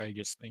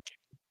Vegas thinking.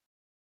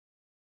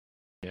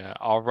 Yeah.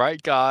 All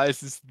right, guys.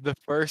 This is the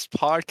first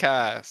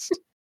podcast.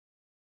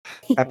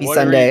 Happy What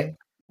Sunday.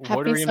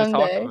 What are we going to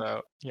talk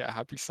about? Yeah,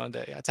 happy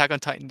Sunday. Attack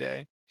on Titan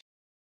Day.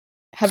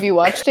 Have you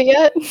watched it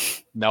yet?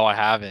 No, I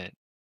haven't.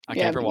 I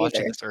Yeah, can't ever me watch it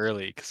neither. this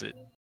early because it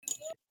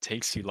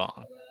takes too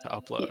long to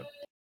upload.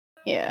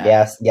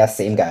 Yeah. Yes,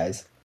 same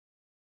guys.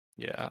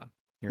 Yeah.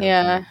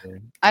 Yeah.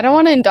 I don't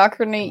want to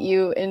indoctrinate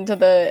you into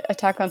the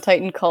Attack on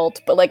Titan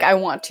cult, but like I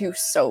want to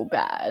so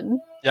bad.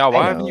 Yeah,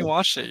 why haven't know. you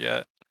watched it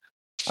yet?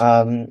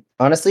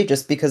 Honestly,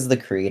 just because the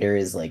creator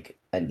is like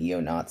a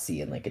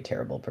neo-Nazi and like a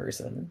terrible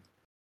person.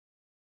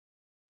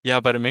 Yeah,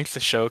 but it makes the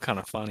show kind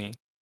of funny.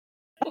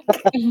 Oh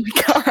my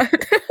god.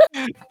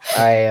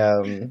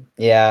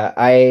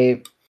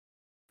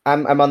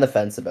 I'm on the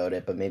fence about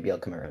it, but maybe I'll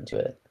come around to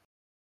it.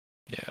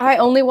 Yeah. I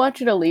only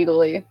watch it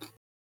illegally.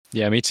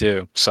 Yeah, me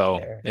too. So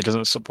Fair. it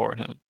doesn't support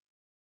him.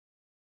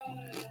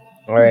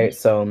 All right,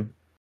 so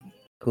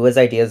who has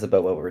ideas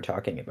about what we're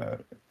talking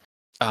about?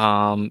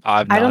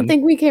 I don't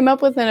think we came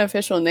up with an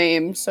official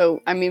name,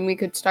 so I mean we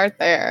could start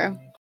there.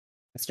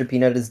 Mr.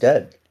 Peanut is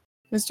dead.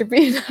 Mr.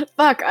 Peanut.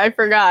 Fuck, I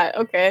forgot.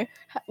 Okay.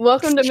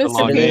 Welcome to Such a Mr.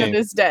 long Peanut name.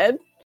 is Dead.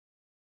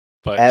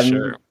 But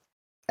sure.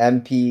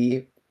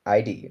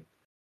 MPID.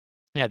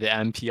 Yeah, the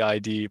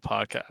MPID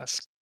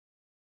podcast.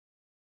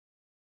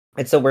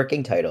 It's a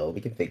working title.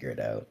 We can figure it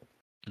out.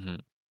 Mm-hmm.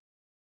 But,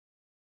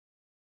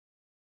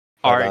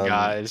 All right,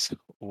 guys.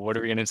 What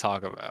are we going to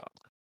talk about?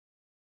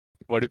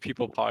 What do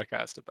people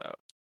podcast about?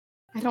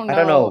 I don't know. I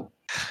don't know.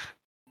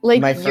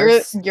 Like My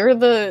you're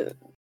the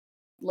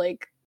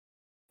like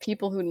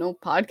people who know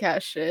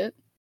podcast shit.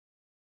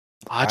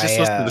 I just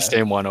listen to the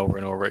same one over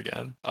and over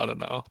again. I don't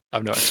know. I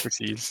have no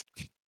expertise.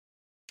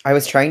 I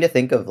was trying to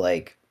think of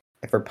like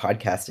if we're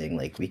podcasting,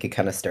 like we could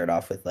kind of start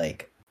off with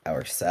like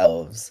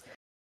ourselves.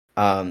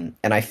 And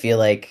I feel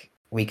like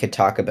we could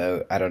talk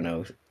about, I don't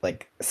know,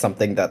 like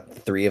something that the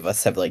three of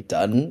us have like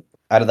done.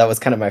 That was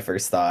kind of my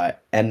first thought.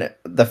 And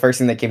the first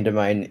thing that came to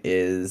mind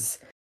is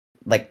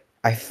like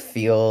I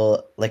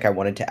feel like I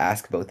wanted to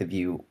ask both of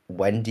you,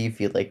 when do you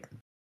feel like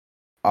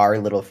our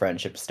little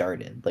friendship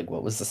started? Like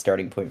what was the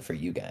starting point for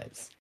you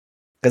guys?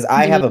 Because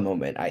I have a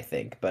moment, I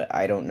think, but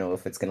I don't know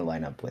if it's going to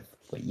line up with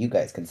what you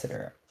guys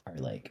consider our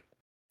like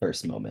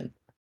first moment.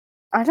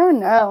 I don't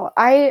know.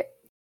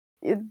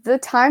 The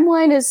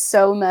timeline is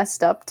so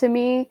messed up to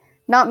me.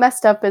 Not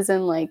messed up as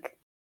in like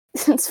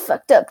it's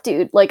fucked up,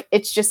 dude. Like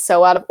it's just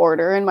so out of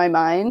order in my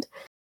mind.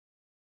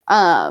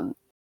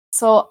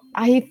 So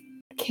I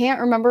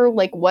can't remember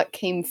like what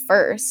came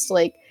first,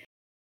 like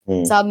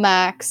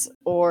Submax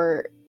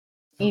or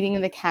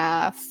eating the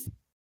calf.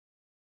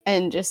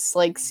 And just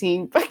like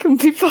seeing Beckham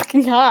be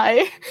fucking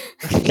high.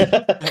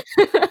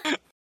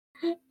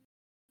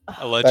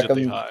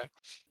 Allegedly Beckham, high.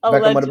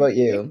 Beckham, what about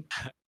you?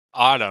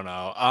 I don't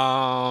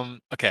know.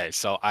 Okay,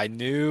 so I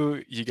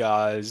knew you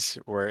guys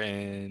were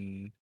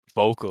in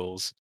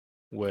vocals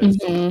with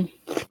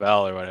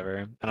Bell or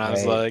whatever, and I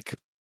was like,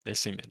 they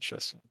seem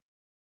interesting.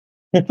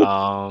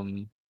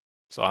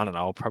 So I don't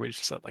know, probably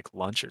just at like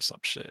lunch or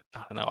some shit.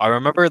 I don't know. I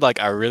remember like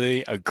I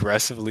really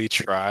aggressively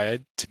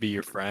tried to be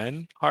your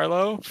friend,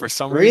 Harlow, for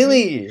some reason.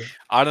 Really?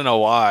 I don't know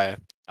why.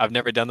 I've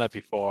never done that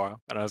before,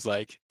 and I was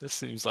like, this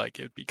seems like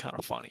it'd be kind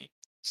of funny.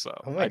 So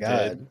I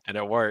did, and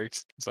it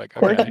worked. It's like,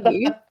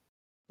 okay.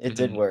 It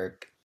did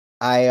work.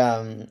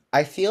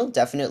 I feel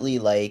definitely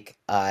like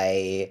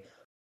I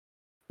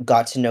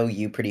got to know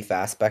you pretty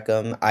fast,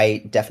 Beckham.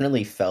 I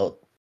definitely felt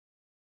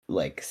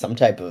like some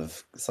type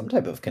of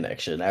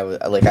connection.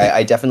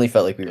 I definitely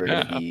felt like we were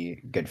gonna be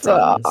good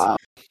friends.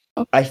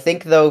 I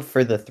think though,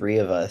 for the three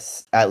of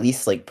us, at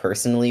least like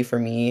personally for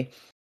me,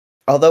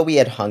 although we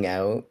had hung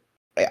out,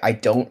 I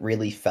don't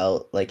really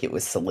felt like it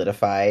was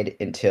solidified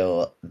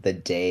until the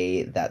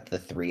day that the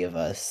three of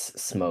us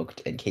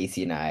smoked and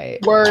Casey and I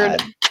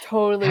had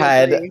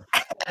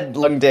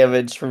lung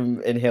damage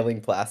from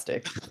inhaling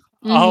plastic.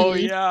 Oh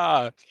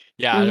yeah.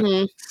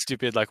 Yeah,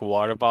 stupid like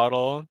water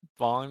bottle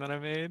bong that I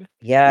made.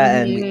 Yeah,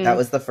 and that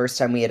was the first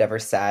time we had ever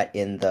sat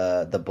in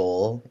the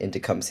bowl in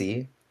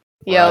Tecumseh.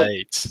 Yep.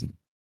 Right.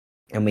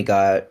 And we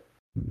got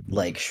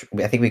like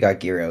I think we got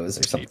gyros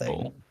or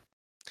something.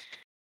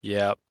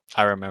 Yep,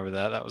 I remember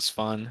that. That was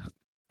fun.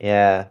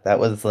 Yeah, that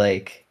was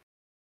like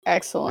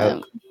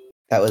excellent.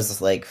 That was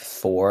like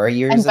 4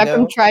 years ago. And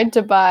Beckham tried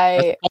to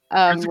buy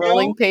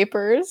rolling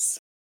papers.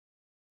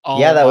 Oh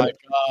yeah, that my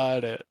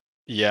god.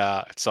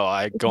 Yeah, so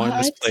I go in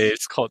this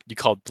place called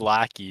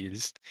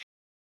Blackie's.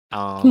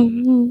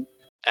 And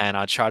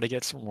I try to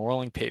get some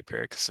rolling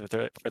paper because for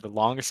the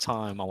longest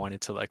time I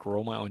wanted to like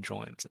roll my own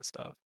joints and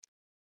stuff.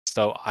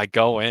 So I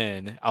go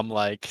in, I'm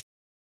like,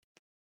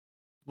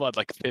 what,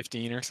 like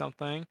 15 or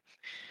something?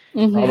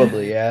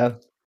 Probably, yeah. I'm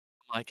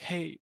like,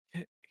 hey,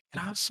 can I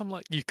have some,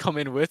 like, you come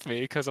in with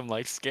me because I'm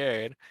like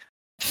scared.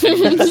 And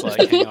you just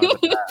like hang out in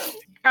the back.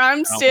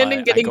 I'm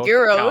standing getting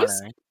gyros.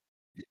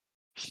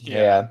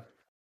 Yeah.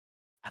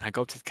 And I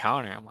go to the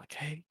counter. I'm like,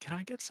 hey, can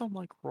I get some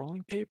like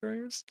rolling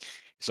papers?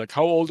 He's like,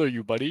 how old are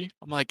you, buddy?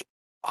 I'm like,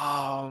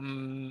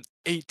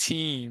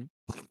 18.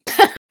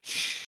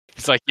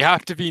 He's like, you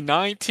have to be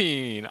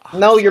 19.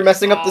 No, you're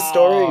messing up the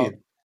story.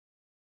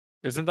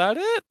 Isn't that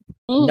it?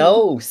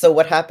 No. So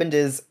what happened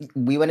is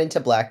we went into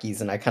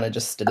Blackie's and I kind of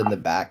just stood in the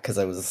back because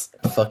I was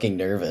fucking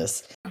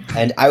nervous.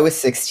 And I was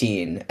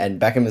 16 and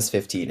Beckham was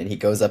 15 and he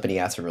goes up and he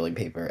asks for rolling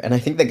paper. And I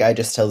think the guy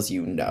just tells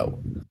you no.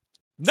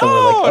 No, So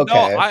we're like,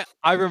 okay. no.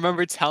 I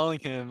remember telling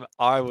him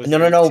I was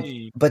No.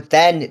 18. But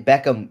then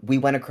Beckham, we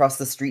went across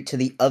the street to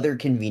the other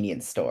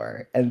convenience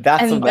store, and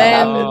that's And when that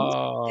then- happened.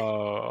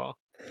 Oh.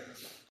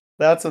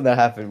 That's when that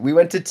happened. We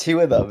went to 2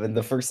 of them, and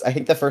I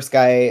think the first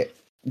guy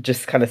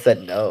just kind of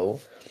said no.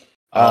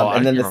 I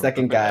And then do the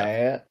second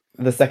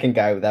remember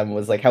guy with them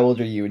was like, "How old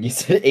are you?" And you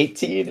said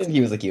 18, and he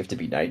was like, "You have to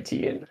be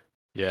 19."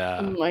 Yeah.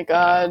 Oh my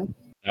god.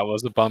 That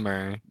was a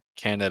bummer.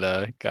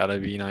 Canada gotta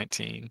be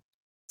 19.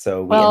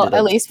 So we Well, ended at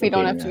up least we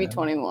don't have smoking, to be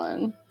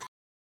 21.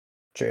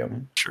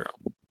 True. True.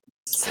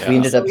 So We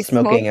ended up we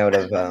smoking smoked-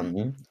 out of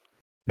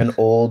an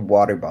old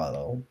water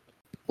bottle.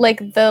 like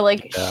the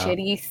Yeah.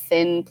 shitty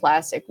thin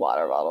plastic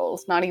water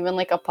bottles, not even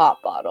like a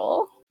pop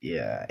bottle.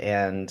 Yeah,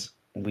 and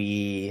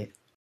we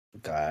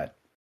got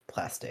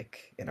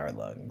plastic in our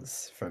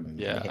lungs from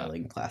Yeah.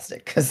 inhaling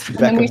plastic because And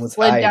then we Beckham was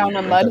slid high and down we a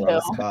went mud to the wrong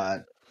hill.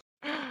 spot.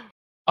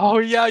 Oh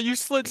yeah, you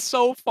slid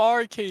so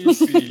far,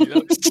 Casey.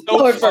 That was so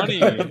Oh, I funny.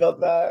 forgot about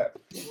that.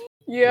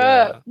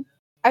 Yeah.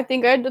 I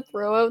think I had to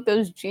throw out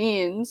those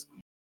jeans.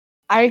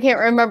 I can't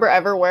remember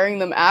ever wearing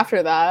them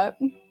after that.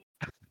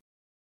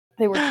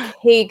 They were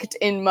caked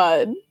in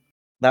mud.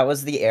 That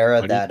was the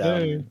era What do you that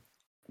say?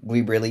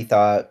 we really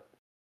thought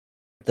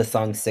the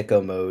song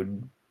 "Sicko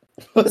Mode"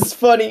 was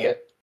funny.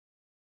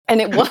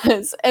 And it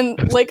was.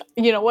 And like,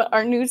 you know what?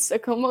 Our new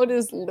sicko mode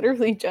is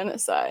literally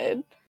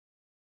genocide.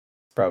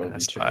 Probably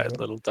That's true. right,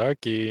 little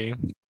darky.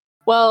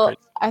 Well, Great.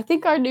 I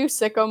think our new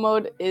sicko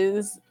mode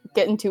is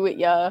getting to it,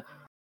 yeah.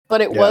 But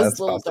it Yeah, was that's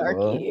Little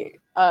possible. Darky.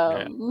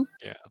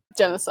 Yeah.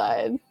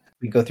 Genocide.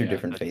 We go through Yeah,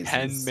 different the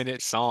phases.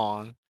 10-minute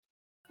song.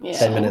 Yeah.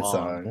 10-minute long.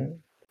 song.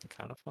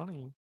 Kind of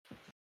funny.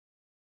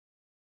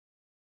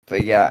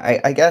 But yeah,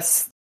 I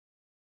guess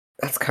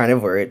that's kind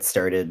of where it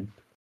started,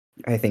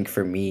 I think,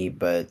 for me.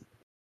 But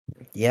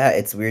yeah,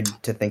 it's weird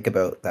to think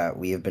about that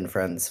we have been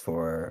friends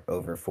for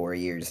over 4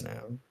 years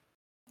now.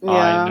 Yeah.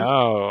 I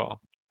know.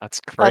 That's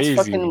That's crazy.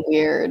 fucking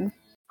weird.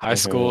 High Mhm.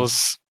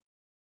 school's,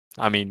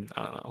 I mean,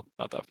 I don't know,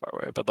 not that far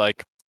away, but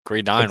like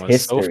grade 9 It's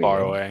was so history.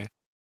 far away.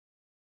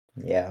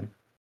 Yeah.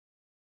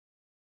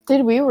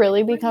 Did we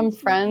really become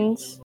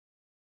friends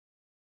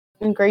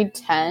in grade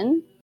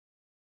 10?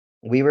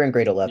 We were in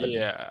grade 11.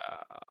 Yeah.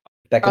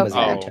 Beckham was in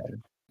Okay. grade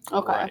 10.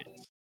 Okay. Right.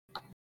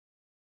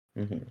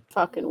 hmm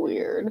Fucking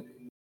weird.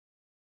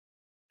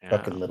 Yeah.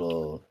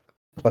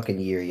 Fucking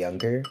year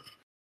younger.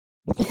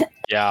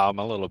 Yeah, I'm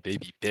a little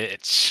baby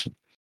bitch.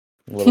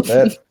 A little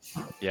bit.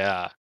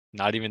 Yeah.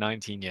 Not even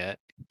 19 yet.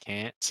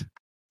 Can't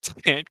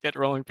get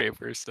rolling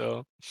papers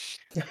still.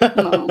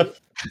 No.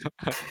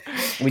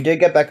 We did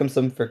get Beckham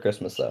some for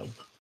Christmas though.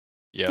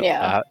 Yep.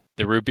 Yeah.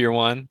 The root beer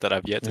one that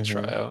I've yet to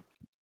try Mhm. out.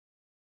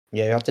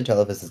 Yeah, you have to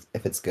tell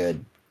if it's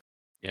good.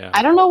 Yeah.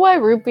 I don't know why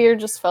root beer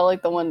just felt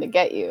like the one to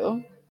get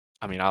you.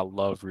 I mean, I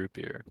love root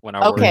beer. When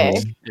I Okay.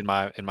 worked in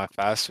my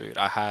fast food,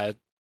 I had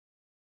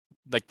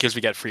like because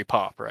we get free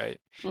pop, right?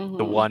 The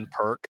Mhm. one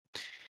perk,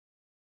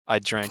 I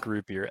drank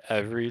root beer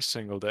every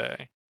single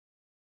day.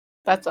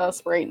 That's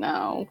us right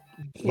now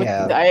with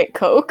Yeah. Diet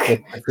Coke.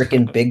 With the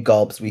freaking big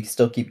gulps, we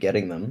still keep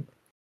getting them.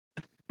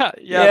 Yeah,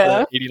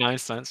 Yeah. the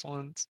 89-cent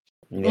ones.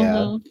 Yeah.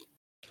 Mhm.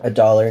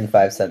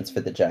 $1.05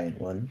 for the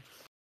giant one.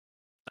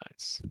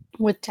 Nice.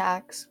 With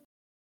tax.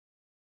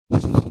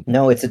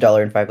 No, it's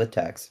 $1.05 with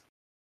tax.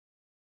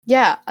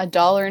 Yeah,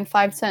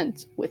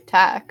 $1.05 with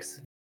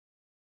tax.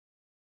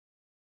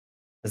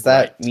 Does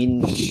that Right.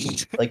 mean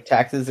like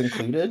taxes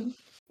included?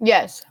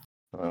 Yes,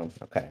 Oh,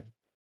 okay.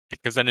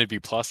 Because then it'd be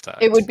plus tax.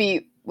 it would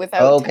be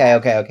without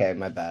Okay.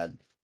 My bad.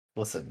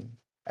 Listen,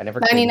 I never.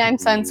 claimed to 99 be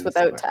cents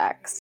without smart.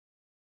 tax.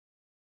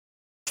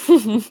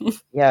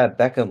 Yeah,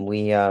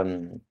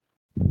 Beckham.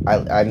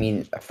 I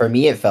mean, for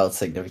me, it felt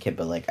significant,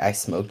 but like I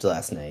smoked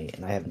last night,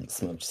 and I haven't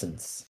smoked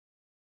since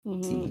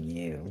Mhm. seeing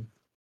you.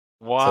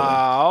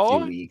 Wow.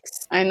 2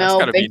 weeks. I That's know.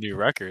 gotta be a Big, new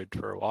record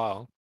for a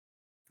while.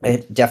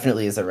 It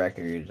definitely is a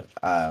record.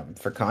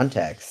 For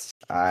context,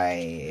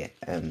 I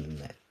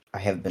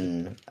have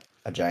been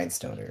a giant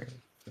stoner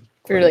for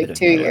quite a like bit of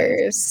 2 my life.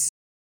 years.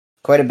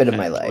 Quite a bit of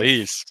my At life,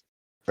 least.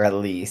 or at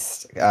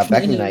least.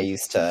 Beckham and I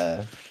used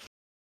to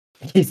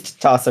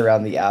toss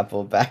around the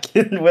apple back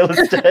in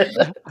Williston.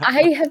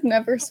 I have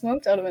never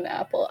smoked out of an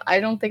apple. I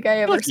don't think I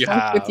ever Like you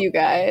smoked with have. you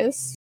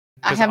guys.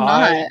 I 'Cause have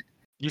not.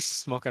 used to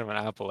smoke out of an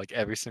apple like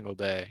every single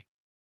day.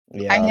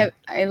 Yeah,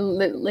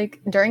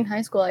 Like during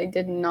high school I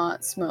did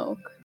not smoke.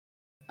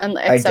 I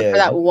Except for did.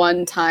 that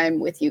one time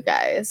with you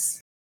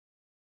guys.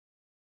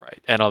 Right.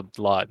 And a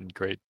lot in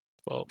grade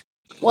 12.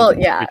 Well,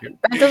 yeah,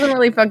 that doesn't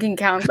really fucking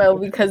count though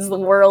because the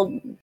world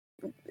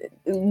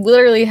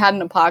literally had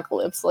an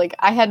apocalypse. Like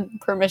I had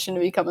permission to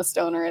become a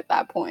stoner at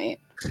that point.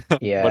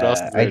 Yeah. What else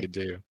is there to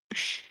do?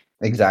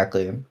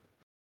 Exactly.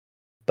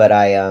 But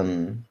I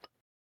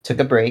took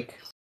a break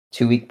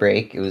 2-week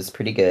break. It was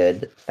pretty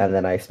good, and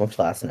then I smoked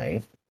last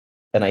night.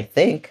 And I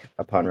think,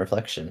 upon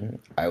reflection,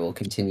 I will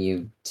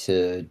continue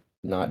to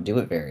not do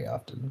it very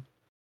often.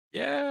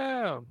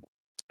 Yeah.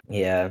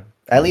 Yeah,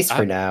 at least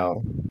for I-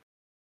 now.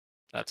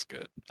 That's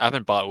good. I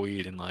haven't bought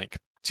weed in like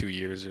 2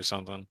 years or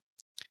something.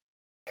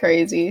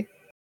 Crazy.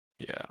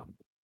 Yeah.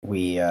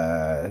 We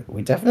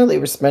definitely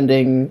were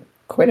spending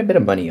quite a bit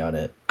of money on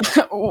it.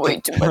 Way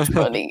too much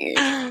money.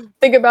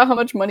 Think about how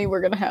much money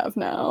we're gonna have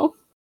now.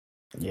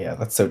 Yeah,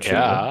 that's so true.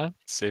 Yeah.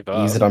 Save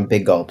up. Use it on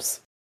big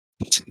gulps.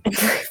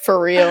 For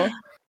real. Yeah.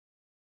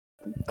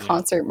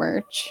 Concert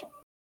merch.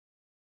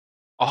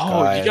 Oh,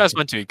 you God. guys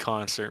went to a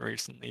concert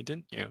recently,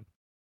 didn't you?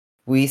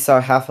 We saw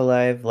Half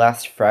Alive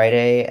last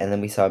Friday, and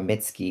then we saw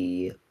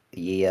Mitski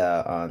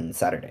on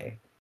Saturday.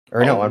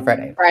 Or no, on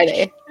Friday.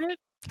 Friday. Shit.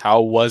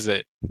 How was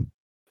it?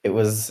 It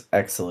was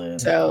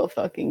excellent. So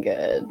fucking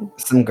good.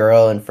 Some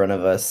girl in front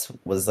of us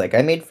was like,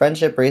 I made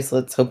friendship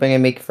bracelets, hoping I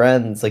make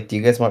friends. Like, do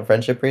you guys want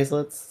friendship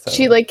bracelets? So,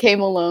 She like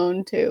came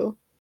alone too.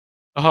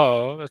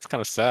 Oh, that's kind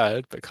of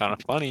sad, but kind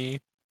of funny.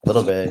 a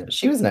little bit.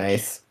 She was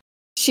nice.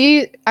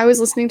 I was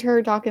listening to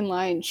her talk in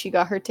line. She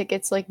got her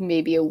tickets like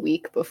maybe a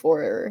week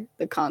before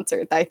the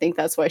concert. I think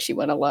that's why she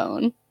went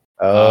alone.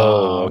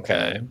 Oh,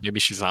 okay. Maybe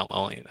she's not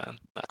lonely then.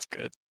 That's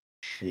good.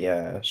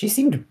 Yeah, she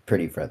seemed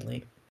pretty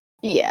friendly.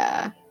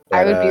 Yeah. But,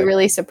 I would be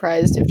really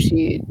surprised if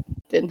she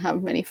didn't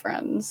have many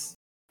friends.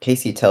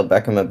 Casey, tell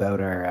Beckham about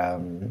our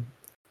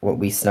what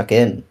we snuck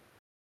in.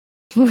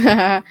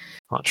 Not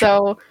true.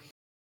 So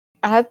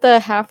at the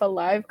Half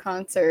Alive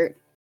concert,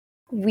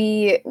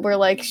 we were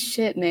like,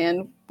 shit,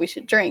 man, we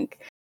should drink.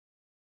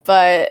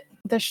 But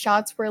the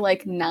shots were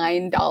like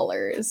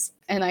 $9.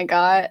 And I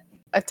got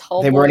a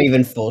tall They boy. weren't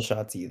even full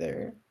shots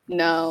either.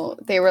 No,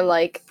 they were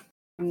like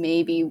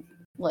maybe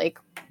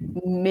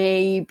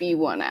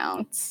 1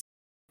 ounce.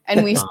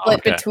 And we split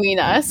Okay. between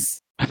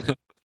us.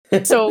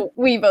 So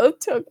we both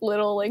took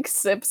little like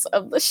sips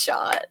of the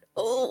shot.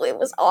 Oh, it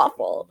was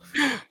awful.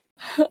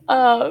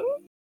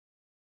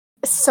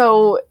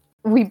 So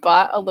we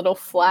bought a little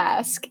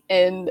flask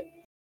and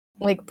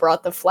like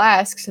brought the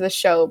flask to the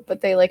show,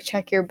 but they like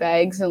check your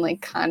bags and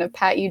like kind of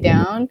pat you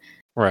down.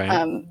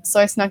 Right. So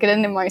I snuck it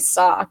into my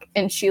sock,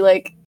 and she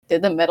like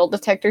did the metal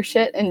detector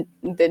shit and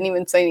didn't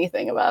even say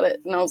anything about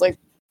it. And I was like,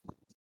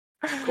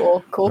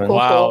 cool.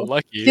 Wow,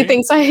 lucky. She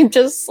thinks I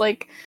just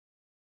like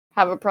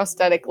have a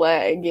prosthetic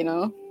leg, you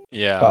know?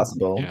 Yeah.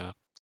 Possible. Yeah.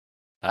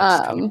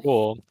 That's kind of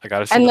cool. I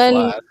gotta see and the then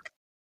flask.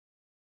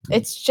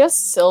 It's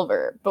just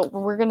silver, but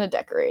we're gonna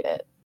decorate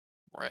it.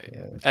 Right.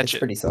 Yeah, Etch it's it.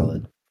 pretty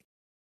solid.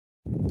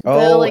 The,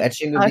 Oh, like,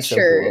 etching would be so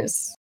cool.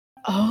 ushers.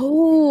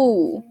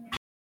 Oh.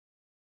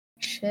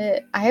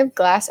 Shit. I have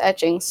glass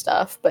etching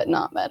stuff, but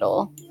not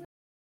metal.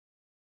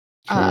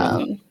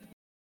 I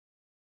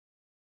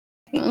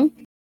thought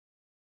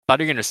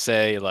you were gonna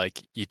say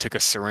like you took a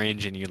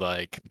syringe and you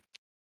like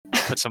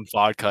put some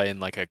vodka in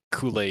like a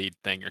Kool-Aid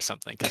thing or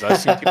something, because I've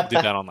seen people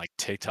do that on like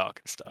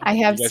TikTok and stuff. I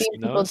have You guys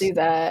seen people those? do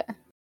that.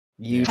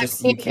 You I've just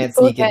seen you can't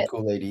people sneak in get-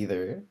 Kool-Aid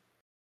either.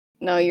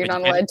 No, you're But you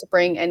not can't- allowed to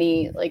bring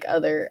any like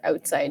other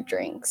outside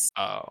drinks.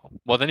 Oh,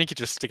 well then you could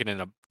just stick it in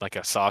a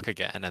sock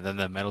again, and then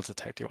the metal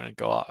detector wouldn't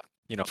go off.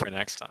 You know, for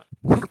next time.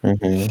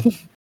 Mm-hmm.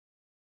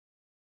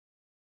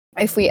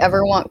 If we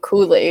ever want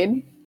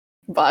Kool-Aid,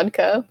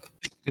 vodka.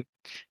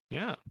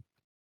 Yeah.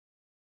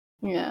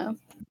 Yeah.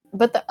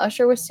 But the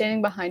usher was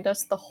standing behind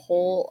us the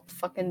whole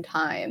fucking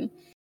time.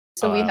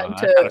 So we had That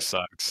kind to of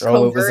sucks.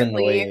 Oh, it was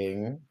Covertly.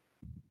 annoying.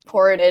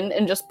 pour it in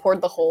and just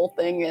poured the whole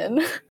thing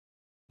in.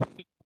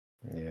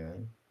 Yeah.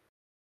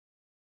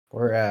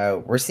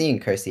 We're seeing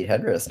Car Seat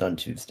Headrest on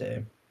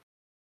Tuesday.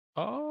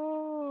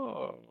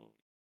 Oh.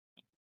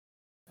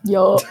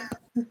 Yo.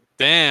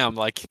 Damn,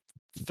 like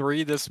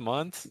 3 this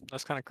month?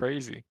 That's kind of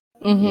crazy.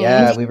 Mm-hmm.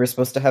 Yeah, we were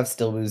supposed to have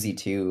Still Woozy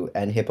 2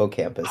 and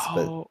Hippocampus,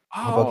 but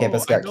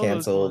Hippocampus I got know those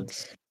canceled,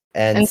 ones.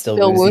 and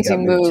Still Woozy got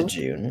moved to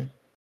June.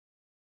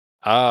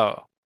 Oh,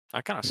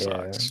 that kind of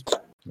Yeah. sucks.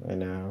 I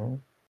know.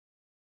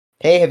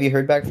 Hey, have you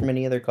heard back from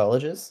any other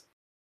colleges?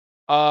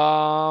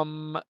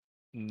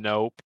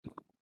 Nope.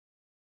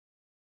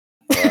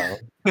 Wow.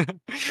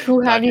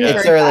 Who have Not you yet.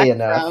 It's heard early back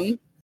enough. from?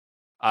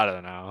 I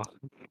don't know.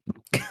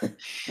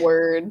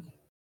 Word.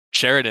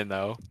 Sheridan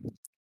though.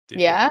 Dude,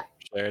 Yeah?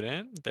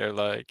 Sheridan, they're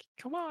like,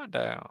 come on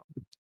down.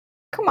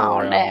 Come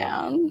Or, on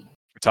down.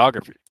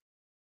 Photography.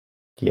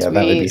 Yeah,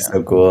 that would be Sweet.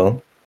 so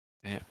cool.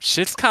 Damn,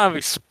 shit's kind of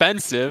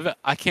expensive.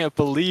 I can't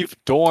believe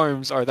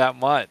dorms are that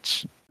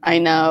much. I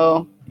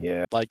know.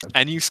 Yeah. Like,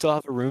 and you still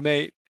have a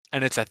roommate,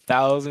 and it's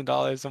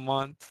 $1,000 a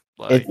month.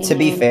 Like, To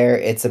be Mhm. fair,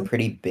 it's a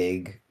pretty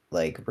big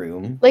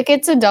room. Like,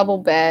 it's a double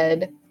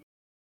bed.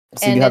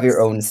 So and you have your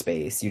it's- own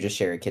space. You just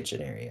share a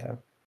kitchen area.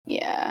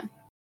 Yeah.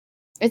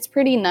 It's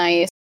pretty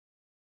nice.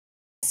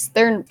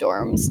 They're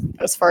dorms,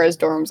 as far as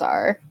dorms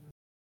are.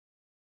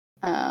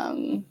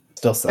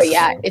 Still sucks. But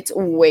yeah, though. it's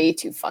way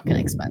too fucking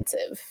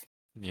expensive.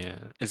 yeah.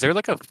 Is there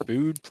like a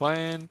food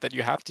plan that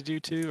you have to do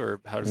too, or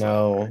how does that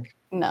No. work?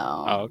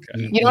 No. Oh,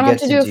 okay. You don't have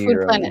get to do a your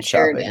food plan own at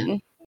shopping.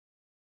 Sheridan.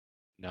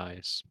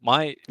 Nice.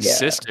 My Yeah.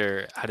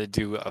 sister had to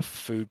do a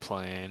food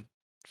plan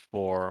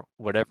for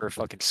whatever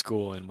fucking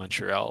school in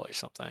Montreal or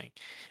something,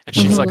 and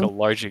she's like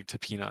allergic to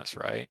peanuts,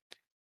 right?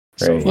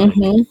 So Right. like,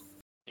 Mhm.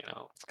 you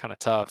know, it's kind of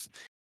tough.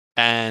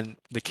 And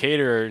the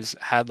caterers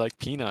had like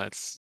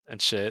peanuts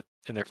and shit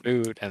in their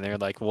food, and they're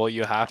like, "Well,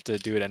 you have to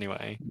do it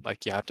anyway.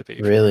 Like, you have to pay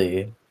for it."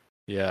 Really?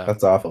 Yeah,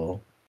 That's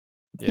awful.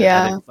 yeah.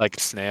 And Yeah. it's like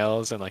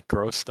snails and like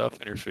gross stuff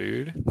in her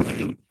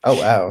food. Oh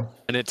wow.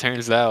 And it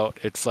turns out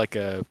it's like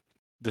the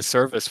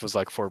service was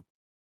like for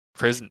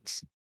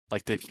prisons.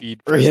 Like they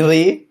feed prisoners.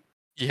 Really?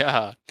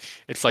 Yeah.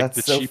 It's like That's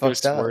the so fucked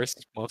cheapest, up.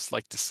 worst, most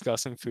like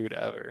disgusting food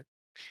ever.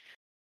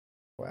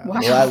 Wow.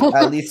 Wow. Well,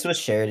 at least with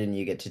Sheridan,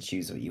 you get to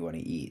choose what you want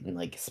to eat and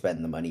like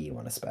spend the money you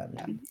want to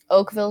spend.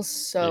 Oakville's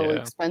so Yeah.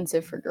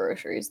 expensive for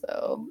groceries,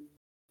 though.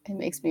 It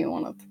makes me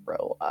want to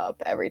throw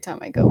up every time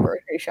I go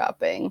grocery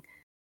shopping.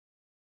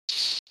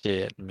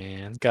 Shit,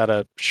 man.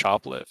 Gotta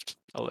shoplift,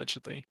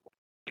 allegedly.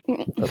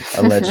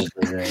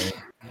 Allegedly, right?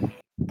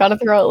 Gotta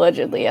throw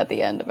allegedly at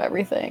the end of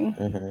everything.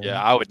 Mhm.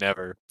 Yeah, I would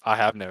never. I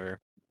have never.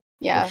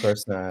 Yeah, Of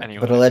course not.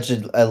 Anyone But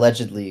has-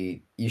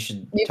 allegedly, you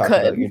should You talk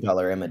could. about your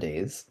Dollarama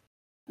days.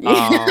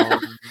 yeah.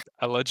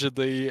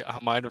 Allegedly, I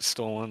might have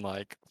stolen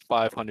like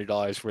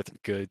 $500 worth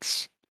of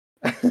goods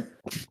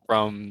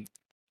from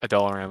a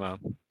Dollarama,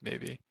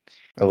 maybe.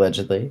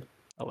 Allegedly.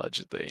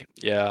 Allegedly.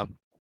 Yeah.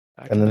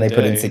 Back And in then the they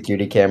put in day.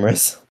 security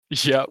cameras.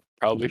 Yep,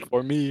 probably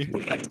for me.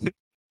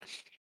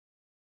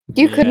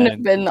 You Me couldn't have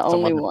and been the some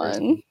only other one.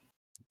 person.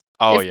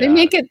 Oh If they yeah.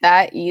 make it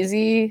that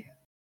easy,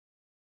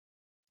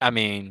 I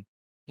mean,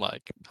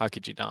 like, how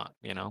could you not,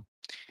 you know?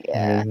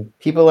 yeah.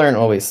 People aren't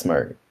always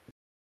smart.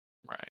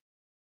 Right.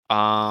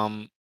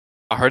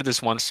 I heard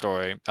this one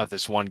story of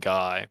this one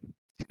guy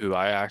who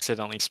I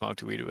accidentally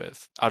smoked weed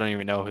with. I don't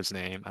even know his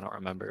name. I don't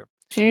remember.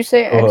 Did you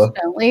say Oh.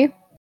 accidentally?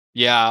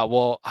 Yeah,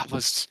 well, I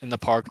was in the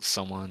park with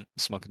someone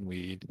smoking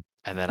weed,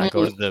 and then I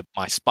go to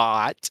my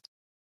spot,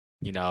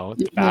 you know,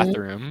 the Mhm.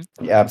 bathroom,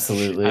 Yeah,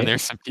 absolutely. and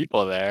there's some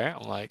people there.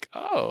 I'm like,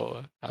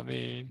 oh, I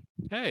mean,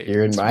 hey,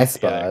 You're in my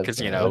spot.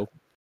 because you know,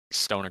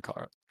 stoner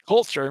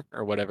culture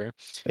or whatever.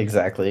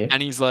 Exactly.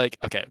 And he's like,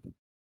 okay,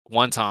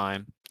 one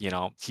time, you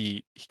know,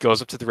 he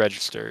goes up to the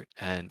register,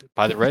 and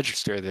by the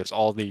register, there's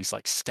all these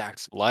like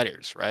stacks of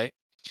lighters, right?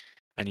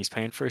 And he's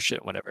paying for his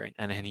shit, whatever.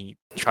 And then he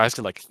tries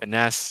to like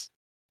finesse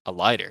a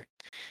lighter,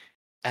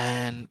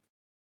 and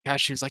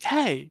cashier's like,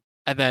 hey,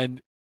 and then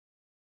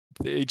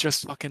they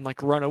just fucking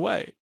like run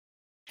away.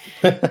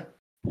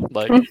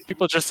 Like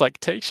people just like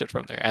take shit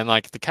from there, and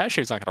like the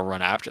cashier's not gonna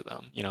run after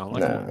them, you know?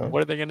 Like, No.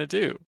 what are they gonna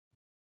do?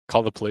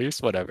 Call the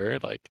police? Whatever.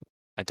 Like,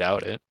 I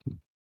doubt it.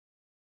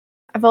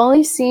 I've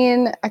only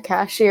seen a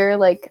cashier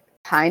like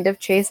kind of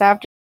chase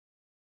after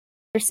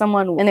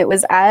someone, and it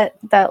was at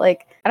that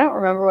like I don't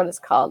remember what it's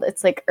called.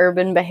 It's like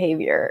Urban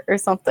Behavior or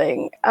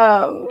something.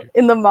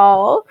 In the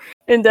mall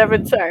in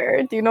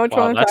Devonshire. Do you know which Wow,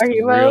 one I'm that's talking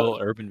some about? real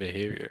urban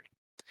behavior.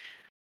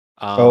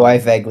 Oh, I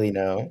vaguely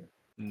know.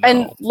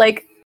 And No.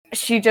 like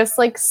she just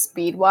like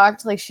speed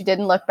walked, like she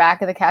didn't look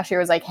back, and the cashier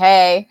was like,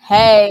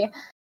 hey,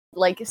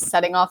 like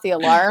setting off the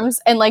alarms,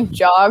 and like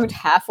jogged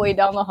halfway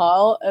down the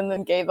hall and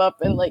then gave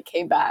up and like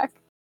came back.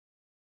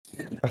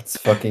 That's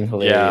fucking Yeah,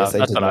 hilarious. I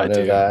that's did what not I know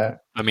do.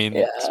 that. I mean,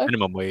 it's Yeah.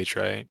 minimum wage,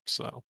 right?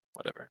 So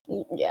whatever.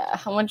 Yeah,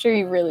 how much are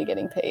you really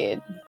getting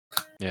paid?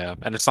 Yeah,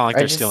 and it's not like I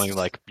they're stealing just-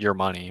 like your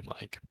money,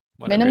 like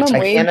whatever. Minimum I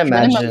wage, can't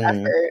imagine-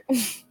 minimum effort. I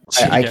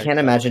Yeah, can't exactly.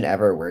 imagine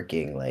ever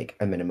working like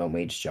a minimum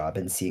wage job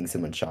and seeing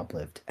someone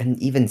shoplift and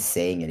even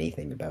saying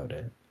anything about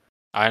it.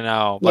 I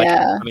know. Like,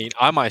 Yeah. I mean,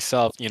 I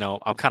myself, you know,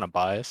 I'm kind of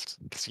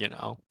biased because you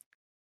know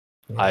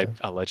I Yeah,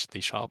 allegedly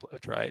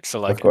shoplift, right? So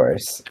of like,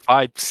 course. if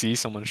I see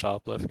someone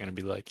shoplift, I'm gonna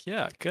be like,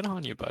 yeah, good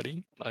on you,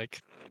 buddy.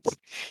 Like,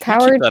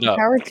 Power that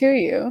up. to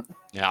you.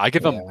 yeah, I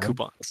give them Yeah.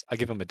 coupons. I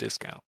give them a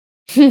discount.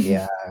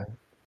 Yeah.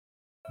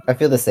 I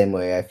feel the same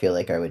way. I feel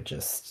like I would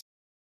just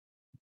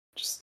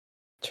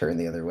turn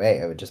the other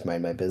way. I would just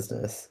mind my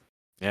business.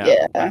 Yeah,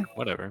 Yeah.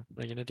 whatever.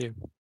 What are you gonna do?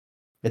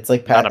 It's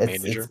like Not a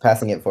it's manager.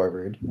 passing it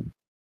forward.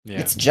 Yeah,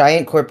 It's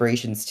giant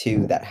corporations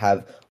too that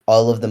have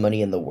all of the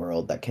money in the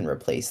world that can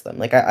replace them.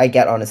 Like I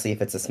get honestly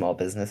if it's a small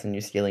business and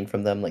you're stealing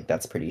from them, like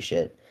that's pretty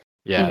shit.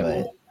 yeah.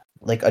 But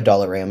like a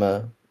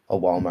Dollarama, a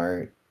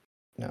Walmart,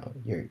 no,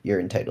 you're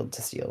entitled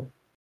to steal.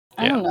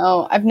 I don't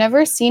know. I've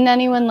never seen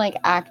anyone like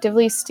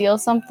actively steal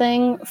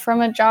something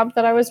from a job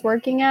that I was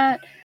working at,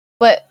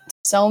 but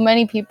so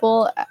many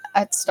people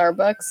at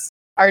Starbucks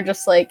are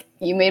just like,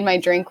 you made my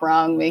drink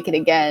wrong, make it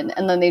again,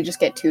 and then they just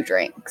get 2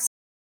 drinks.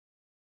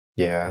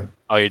 Yeah.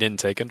 Oh, you didn't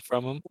take it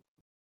from them?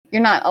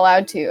 You're not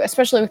allowed to,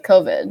 especially with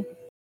COVID.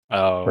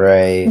 Oh,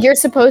 Right. You're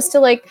supposed to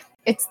like,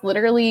 it's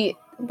literally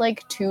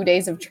like 2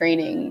 days of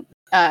training.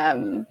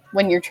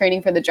 When you're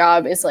training for the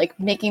job is like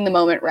making the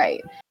moment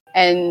right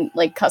and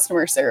like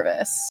customer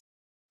service.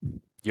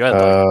 You had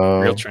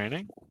like real Oh.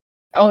 training?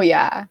 Oh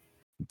yeah.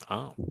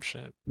 Oh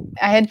shit!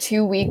 I had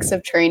 2 weeks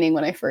of training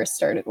when I first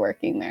started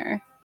working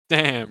there.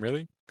 Damn,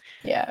 really?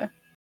 Yeah.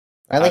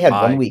 I only At had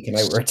my- 1 week and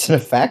I worked in a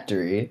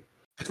factory.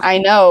 I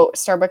know.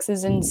 Starbucks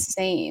is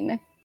insane.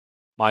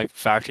 my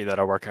factory that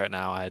I work at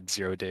now, I had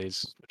 0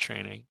 days of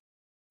training.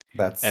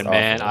 That's And awful.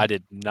 man, I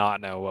did not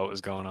know what was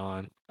going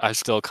on. I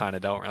still kind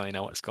of don't really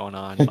know what's going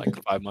on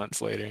like 5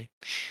 months later.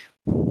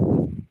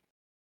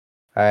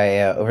 I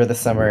over the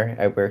summer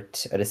I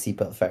worked at a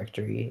seatbelt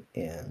factory,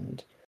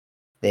 and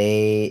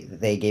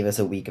they gave us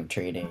a week of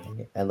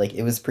training, and like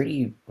it was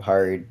pretty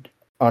hard,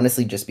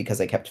 honestly, just because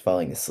I kept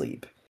falling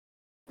asleep.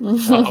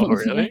 Oh,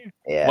 really?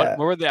 Yeah, What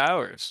were the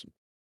hours?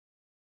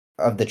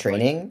 of the Like,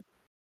 training.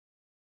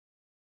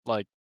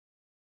 like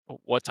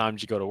what time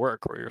did you go to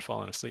work where you were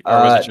falling asleep? Or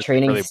was it just like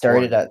Training really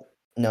started boring? at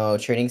no,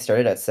 training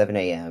started at 7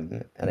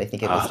 a.m. and I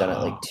think it was done at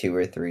like Oh, 2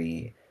 or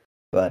 3.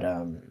 But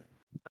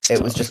that's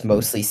it was tough. just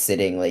mostly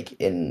sitting like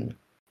in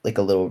like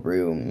a little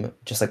room,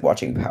 just like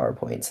watching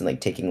PowerPoints and like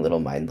taking little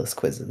mindless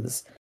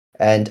quizzes.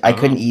 And I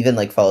couldn't Oh. even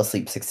like fall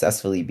asleep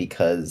successfully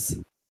because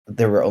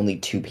there were only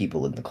 2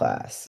 people in the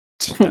class.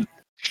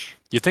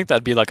 You'd think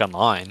that'd be like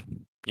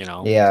online, you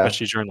know, Yeah,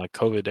 especially during like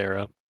COVID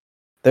era.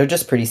 they're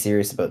just pretty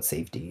serious about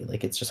safety.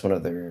 Like it's just one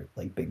of their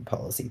like big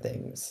policy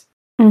things.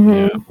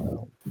 Yeah.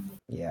 So,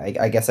 yeah,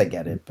 I guess I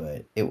get it,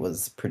 but it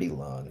was pretty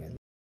long. And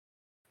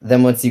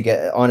then once you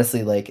get,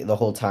 honestly, like the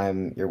whole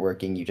time you're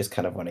working, you just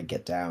kind of want to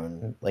get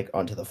down like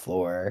onto the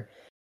floor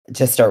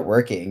to start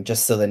working,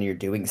 just so then you're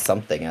doing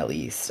something at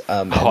least.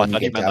 And Oh, I then you thought you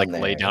get meant down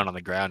like lay there. down on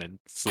the ground and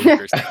sleep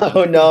or something.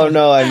 Oh no,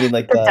 no, I mean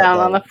like Sit down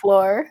on the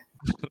floor.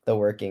 the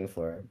working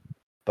floor.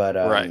 But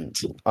Right.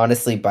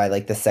 honestly, by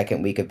like the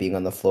second week of being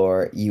on the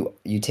floor, you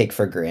take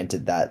for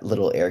granted that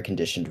little air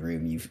conditioned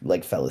room you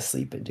like fell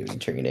asleep in doing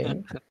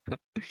training.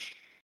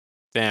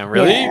 Damn,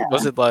 really? Yeah.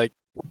 Was it like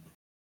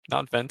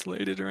not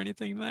ventilated or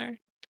anything there?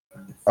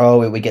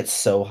 Oh, it would get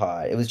so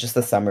hot. It was just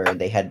the summer and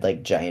they had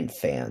like giant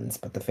fans,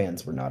 but the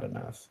fans were not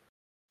enough.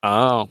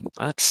 Oh,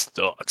 that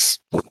sucks.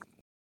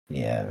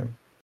 Yeah.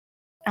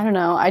 I don't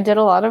know. I did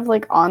a lot of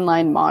like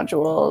online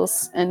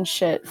modules and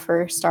shit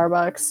for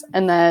Starbucks,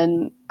 and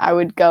then I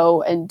would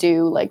go and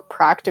do like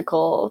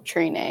practical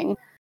training,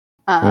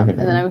 and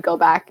then I would go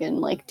back and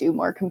like do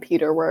more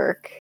computer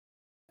work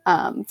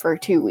for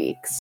 2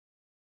 weeks.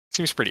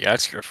 Seems pretty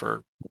extra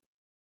for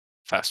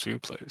fast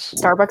food place.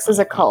 Starbucks is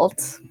a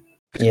cult.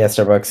 Yeah,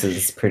 Starbucks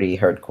is pretty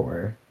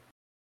hardcore.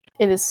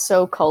 It is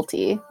so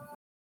culty.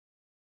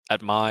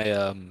 At my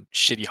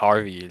shitty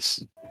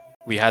Harvey's,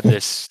 we had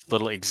this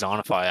little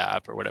Exonify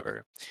app or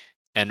whatever,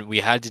 and we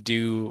had to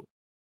do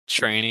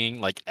training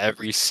like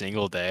every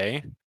single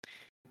day.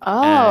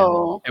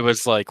 Oh. And it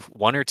was like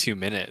 1 or 2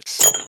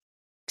 minutes.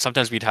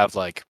 Sometimes we'd have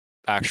like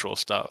actual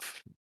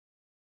stuff.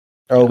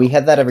 Oh, we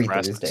had that every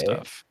harassment Thursday.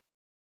 Stuff.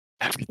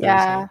 Every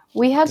Yeah, Thursday.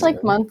 we had like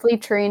Yeah. monthly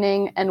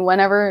training, and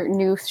whenever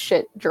new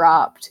shit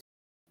dropped,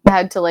 I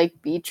had to like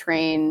be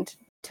trained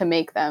to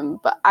make them.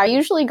 But I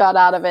usually got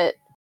out of it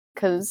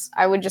because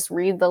I would just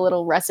read the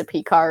little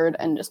recipe card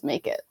and just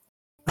make it.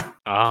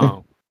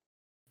 Oh.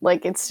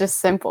 Like it's just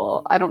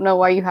simple. I don't know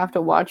why you have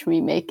to watch me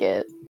make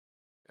it.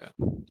 Yeah.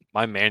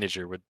 My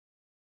manager would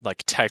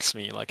like text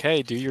me like,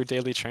 "Hey, do your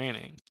daily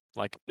training."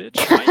 Like, bitch,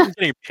 am I even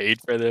getting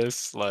paid for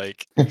this?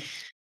 Like,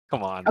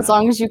 come on. As now.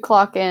 long as you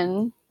clock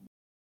in.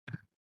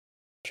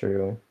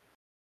 True.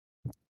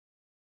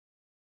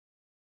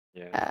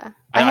 Yeah.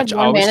 I had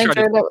one always try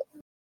manager to that.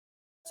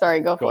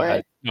 Sorry, go go for ahead.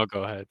 it. No,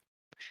 go ahead.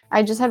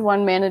 I just had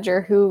one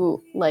manager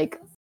who, like,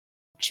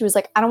 she was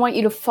like, I don't want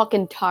you to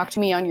fucking talk to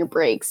me on your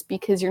breaks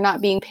because you're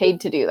not being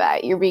paid to do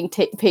that. You're being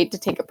paid to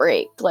take a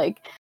break.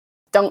 Like,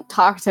 don't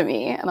talk to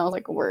me. And I was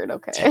like, word,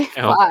 okay.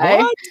 Oh, Bye.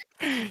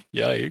 what?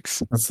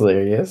 Yikes. That's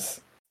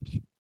hilarious.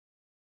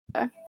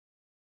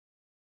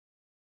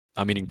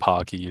 I'm eating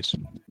Pockies.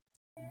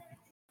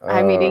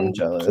 I'm eating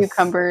jealous.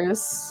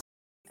 cucumbers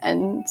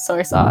and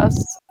soy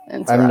sauce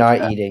and I'm not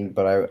sriracha. eating,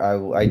 but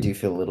I do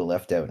feel a little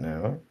left out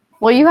now.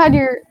 Well, you had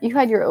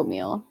your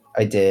oatmeal.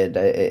 I did.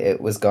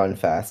 It was gone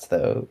fast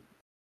though.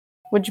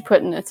 What'd you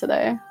put in it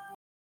today?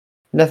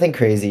 Nothing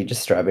crazy,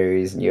 just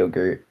strawberries and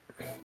yogurt.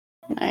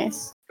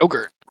 Nice.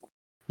 Yogurt.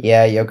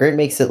 Yeah, yogurt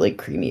makes it like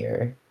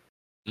creamier.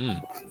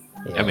 Mm.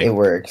 Yeah, Yummy. it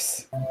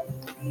works.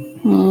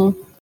 Mm.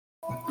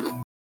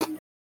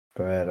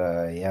 But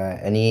yeah,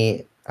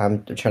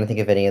 I'm trying to think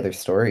of any other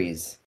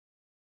stories.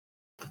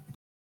 You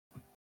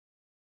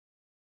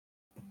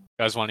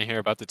guys want to hear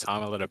about the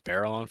time I lit a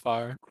barrel on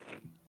fire?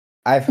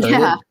 I've heard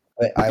Yeah. it,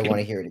 but I want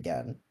to hear it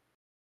again.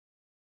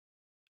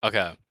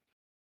 Okay.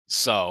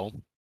 So,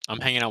 I'm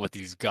hanging out with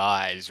these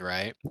guys,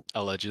 right?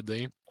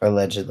 Allegedly.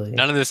 Allegedly.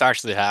 None of this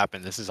actually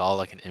happened. This is all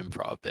like an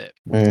improv bit.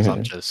 Because I'm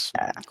Mhm. just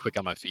quick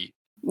on my feet.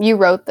 You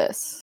wrote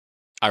this.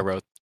 I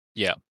wrote,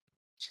 yeah.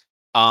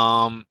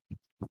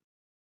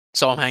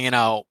 So I'm hanging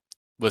out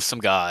with some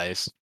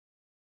guys,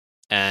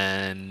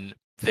 and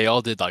they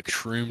all did like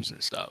shrooms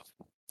and stuff,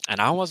 and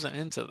I wasn't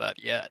into that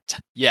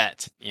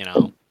yet, you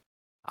know.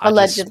 I just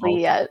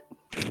Allegedly yet.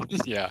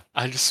 yeah,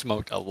 I just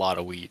smoked a lot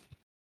of weed.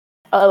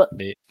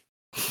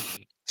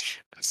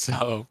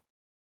 So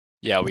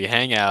yeah, we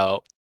hang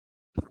out,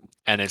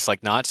 and it's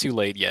like not too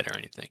late yet or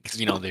anything, because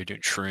you know they're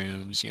doing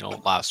shrooms, you know,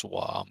 it lasts a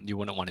while. You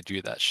wouldn't want to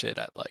do that shit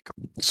at like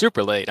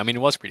super late. I mean, it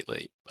was pretty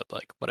late, but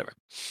like whatever.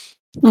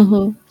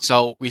 Mm-hmm.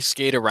 So we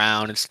skate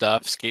around and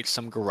stuff, skate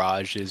some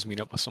garages,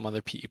 meet up with some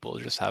other people,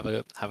 just have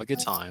a good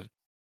time,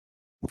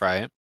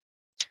 right?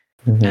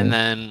 Mhm. And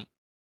then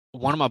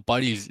one of my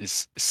buddies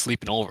is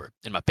sleeping over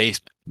in my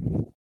basement.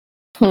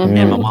 Mm-hmm.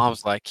 And my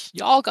mom's like,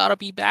 y'all gotta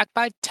be back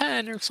by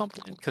 10 or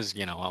something. Because,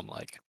 I'm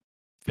like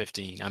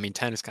 15. I mean,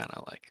 10 is kind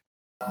of like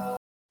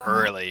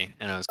early.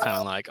 And I was kind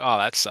of like, oh,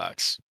 that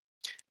sucks.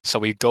 So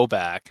we go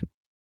back,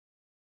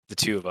 the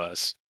two of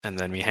us, and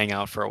then we hang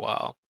out for a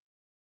while.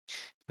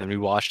 Then we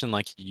watched in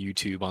like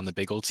YouTube on the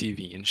big old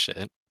TV and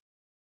shit.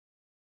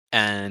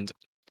 And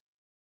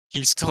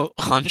he's still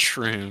on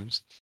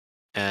shrooms.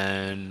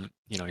 And,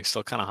 he's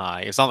still kind of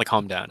high. It's not like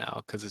calm down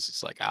now because it's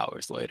just like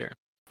hours later.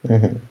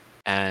 Mhm.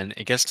 And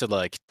it gets to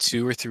like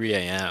 2 or 3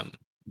 a.m.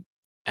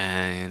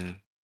 And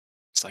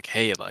it's like,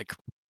 hey, like,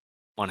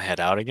 want to head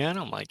out again?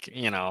 I'm like,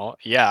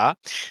 yeah.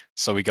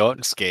 So we go out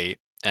and skate.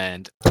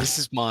 And this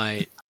is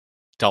my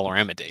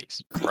Dollarama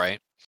days, right?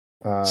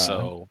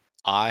 So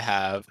I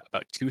have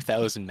about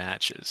 2,000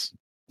 matches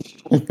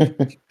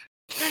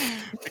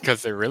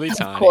because they're really Of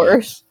tiny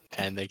course.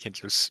 and they can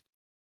just,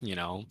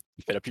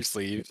 fit up your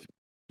sleeve,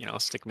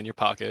 stick them in your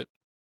pocket.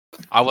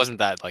 I wasn't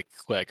that like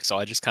quick, so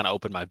I just kind of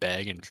opened my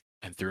bag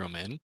and threw them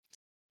in.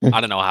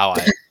 I don't know how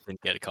I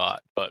didn't get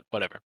caught, but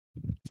whatever.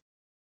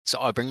 So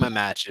I bring my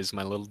matches,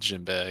 my little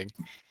gym bag,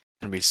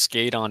 and we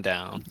skate on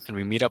down and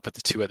we meet up with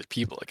the two other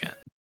people again.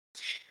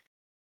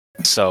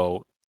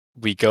 So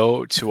we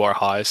go to our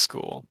high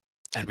school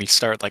and we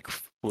start like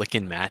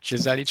flicking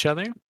matches at each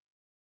other.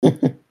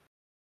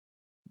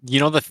 You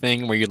know the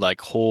thing where you like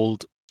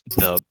hold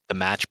the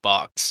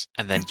matchbox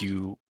and then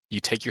you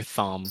take your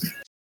thumb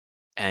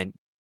and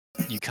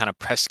you kind of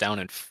press down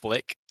and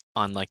flick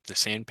on like the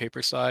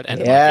sandpaper side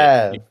and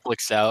then like it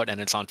flicks out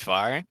and it's on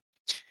fire.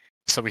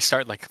 So we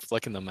start like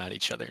flicking them at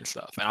each other and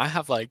stuff. And I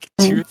have like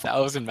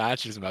 2,000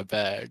 matches in my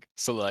bag.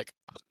 So like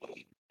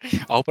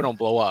I hope it don't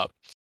blow up.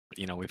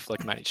 But, we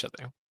flick them at each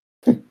other.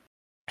 And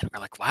we're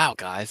like, wow,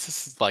 guys,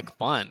 this is like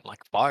fun. Like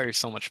fire is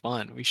so much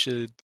fun. We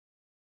should,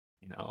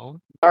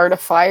 Start a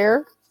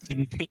fire.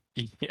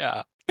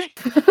 Yeah.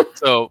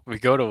 So we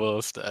go to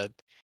Wilstead.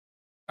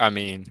 I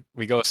mean,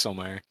 we go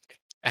somewhere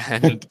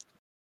and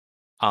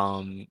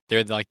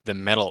they're like the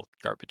metal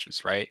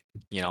garbages, right?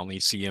 You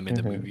see them in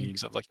the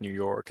movies of like New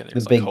York and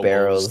there's The like big hobos,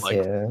 barrels, like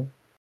yeah.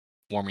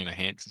 warming their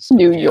hands and stuff.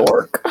 New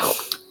York.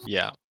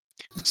 Yeah.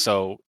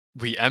 So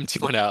we empty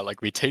one out,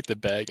 like we take the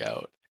bag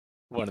out,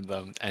 one of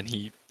them, and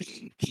he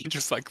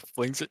just like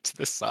flings it to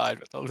the side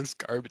with all this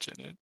garbage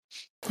in it.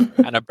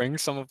 And I bring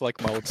some of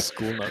like my old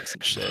school notes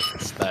and shit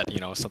that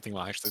something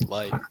I actually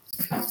like.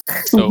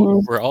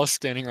 So we're all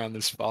standing around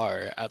this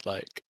bar at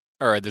like,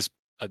 or this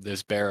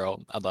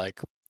barrel at like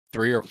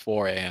 3 or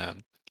 4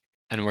 a.m.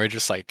 and we're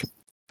just like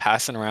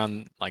passing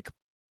around like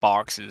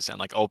boxes and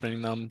like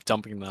opening them,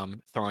 dumping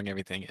them, throwing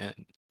everything in,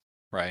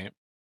 right?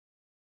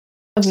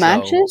 Of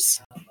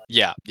matches?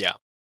 Yeah.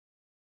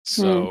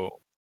 So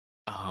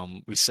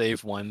we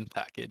save one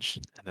package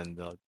and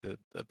then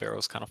the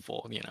barrel's kind of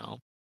full,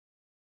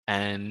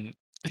 and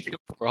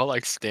we're all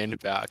like standing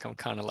back. I'm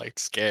kind of like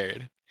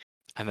scared.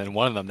 And then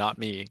one of them, not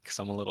me, because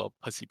I'm a little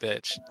pussy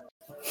bitch,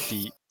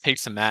 he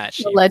takes a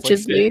match.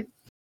 Allegedly.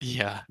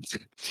 Yeah.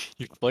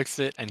 He flicks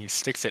it and he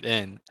sticks it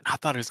in. And I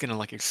thought it was gonna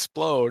like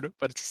explode,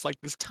 but it's just like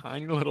this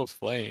tiny little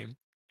flame.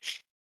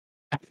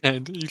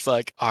 And he's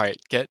like, all right,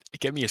 get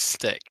me a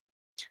stick.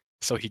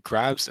 So he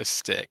grabs a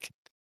stick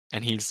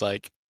and he's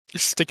like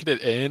sticking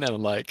it in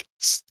and like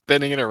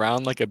spinning it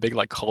around like a big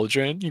like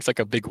cauldron. He's like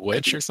a big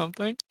witch or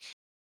something.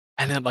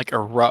 And then like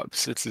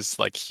erupts. It's this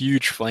like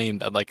huge flame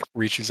that like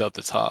reaches out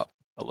the top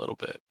a little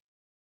bit.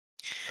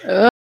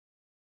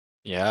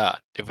 Yeah,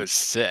 it was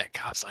sick.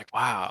 I was like,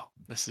 wow,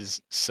 this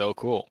is so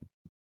cool.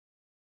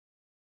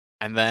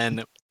 And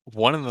then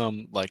one of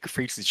them like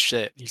freaks his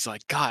shit. He's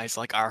like, guys,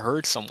 like I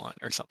heard someone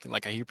or something.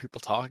 Like I hear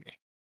people talking.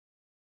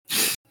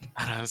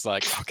 And I was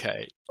like,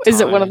 okay.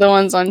 Is it one of the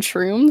ones on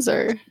shrooms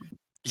or?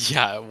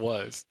 Yeah, it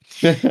was.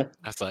 I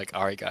was like,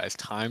 all right, guys,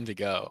 time to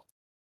go.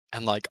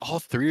 And like all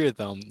three of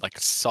them like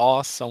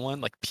saw someone,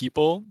 like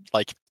people,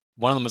 like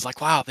one of them was like,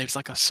 wow, there's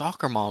like a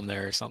soccer mom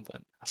there or something.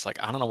 I was like,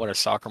 I don't know what a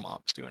soccer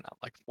mom's doing at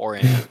like 4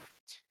 a.m.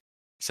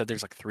 He said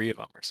there's like 3 of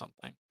them or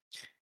something.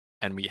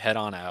 And we head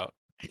on out.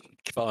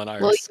 Kyle and I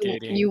are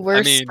skating. You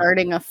were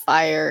starting a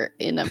fire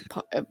in a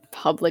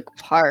public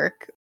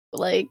park.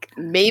 Like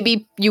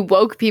maybe you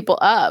woke people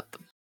up.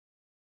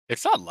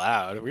 It's not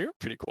loud. We were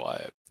pretty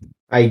quiet.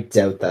 I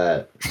doubt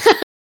that.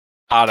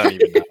 I don't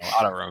even know.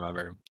 I don't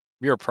remember.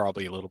 We were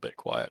probably a little bit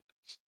quiet.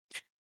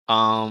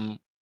 So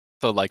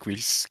like we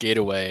skate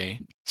away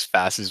as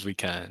fast as we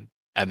can,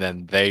 and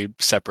then they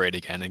separate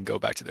again and go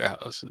back to their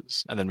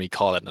houses, and then we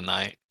call it a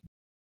night.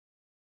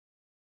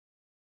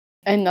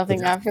 And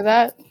nothing after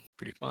that?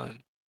 Pretty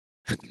fun.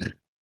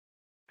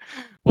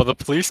 Well, the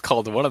police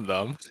called one of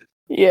them.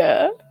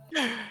 Yeah.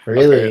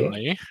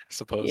 Really?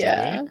 Supposedly.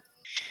 Yeah.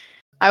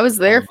 I was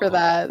there for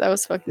that. That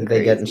was fucking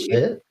crazy. Did they get in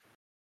shit?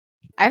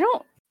 I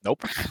don't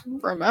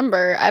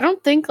remember. I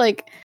don't think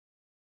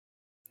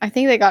I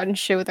think they got in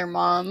shit with their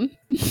mom.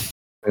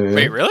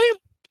 Wait, really?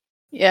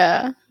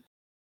 Yeah.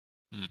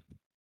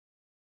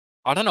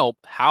 I don't know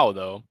how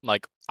though.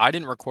 Like, I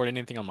didn't record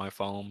anything on my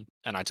phone,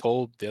 and I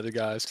told the other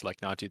guys to like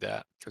not do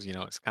that because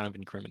it's kind of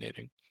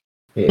incriminating.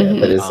 Yeah, that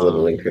Mhm. is a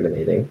little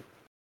incriminating.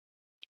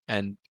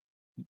 And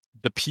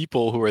the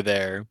people who were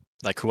there,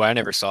 like who I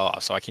never saw,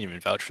 so I can't even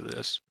vouch for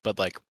this. But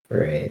like,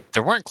 Right. they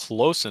weren't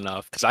close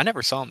enough because I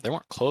never saw them. They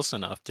weren't close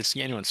enough to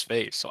see anyone's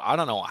face. So I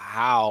don't know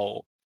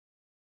how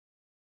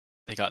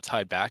they got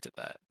tied back to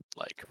that.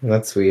 Like,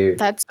 That's weird.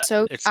 That's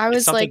so. it's I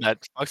was something like,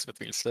 that fucks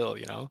with me still.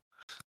 You know?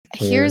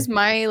 here's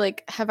my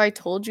like. Have I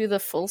told you the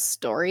full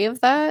story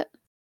of that?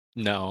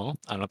 No,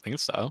 I don't think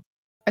so.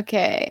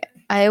 Okay,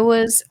 I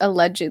was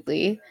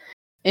allegedly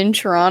in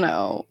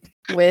Toronto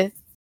with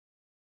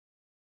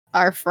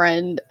our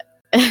friend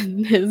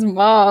and his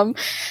mom,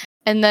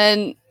 and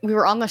then we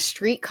were on the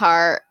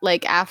streetcar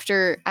like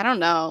after, I don't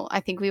know,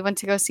 I think we went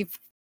to go see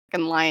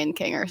fucking Lion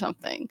King or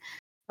something.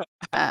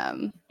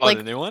 Oh, Like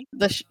the new one?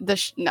 the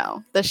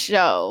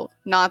show,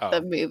 not the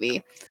Oh.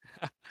 movie.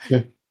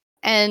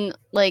 And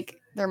like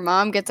their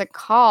mom gets a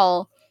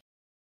call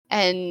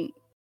and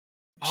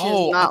she does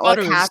Oh, not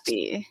look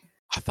happy.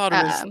 I thought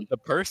it was the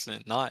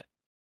person, not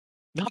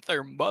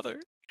their mother.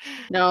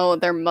 No,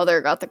 their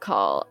mother got the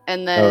call,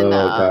 and then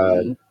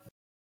Oh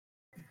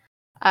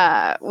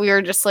god. we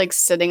were just like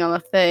sitting on the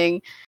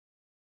thing,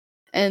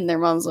 and their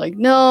mom's like,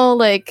 "No,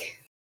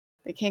 like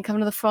they can't come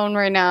to the phone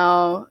right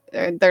now.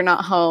 They're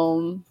not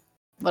home,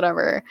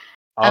 whatever."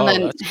 And Oh,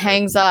 then that's weird.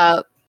 hangs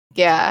up.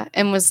 Yeah,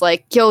 and was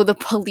like, "Yo, the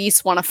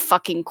police want to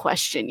fucking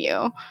question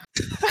you."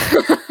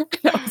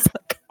 And I was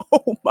like,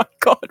 "Oh my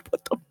god,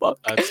 what the fuck?"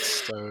 That's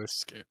so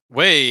scary.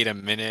 Wait a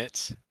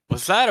minute.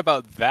 Was that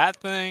about that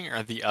thing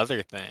or the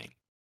other thing?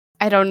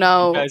 I don't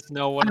know. You guys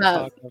know what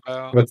I'm talking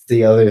about? What's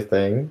the other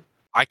thing?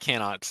 I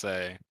cannot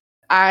say.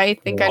 I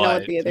think I know what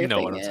But the other you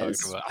know what thing I'm is.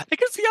 talking about. I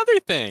think it's the other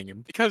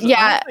thing because I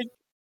Yeah, don't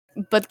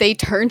think... but they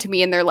turn to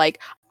me and they're like,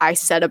 "I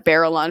set a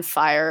barrel on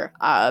fire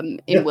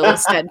in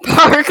Willisted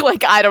Park.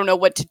 Like, I don't know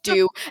what to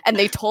do." And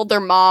they told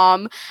their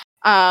mom,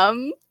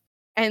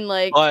 and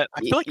like, But I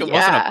feel like it wasn't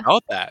yeah,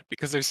 about that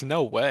because there's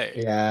no way.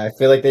 Yeah, I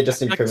feel like they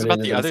just I feel like it's about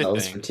incriminated the other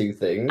themselves thing. for two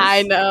things.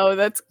 I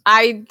know.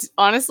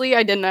 Honestly,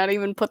 I did not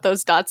even put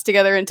those dots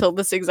together until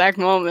this exact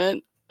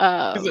moment.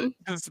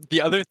 Because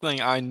the other thing,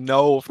 I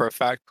know for a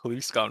fact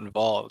police got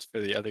involved for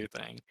the other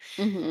thing.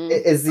 Mhm.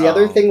 Is the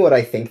other thing what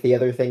I think the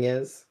other thing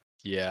is?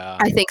 Yeah.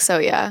 I think so.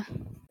 Yeah.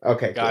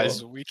 Okay,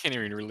 Guys, cool. we can't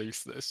even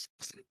release this.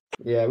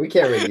 Yeah, we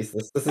can't release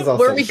this. This is all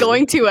Were we sensitive.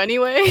 going to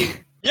anyway?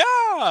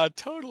 Yeah,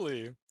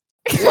 totally.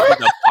 This will be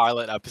the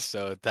pilot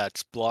episode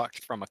that's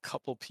blocked from a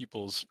couple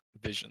people's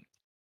vision.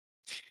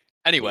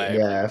 Anyway,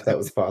 Yeah, if that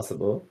was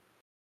possible.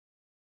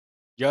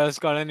 you guys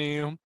got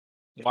any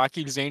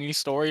wacky, zany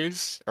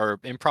stories or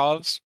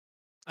improvs?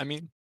 I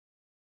mean,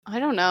 I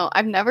don't know.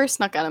 I've never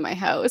snuck out of my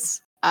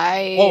house.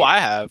 oh, I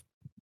have.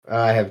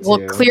 I have Well,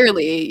 two.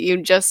 clearly,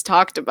 you just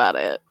talked about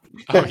it.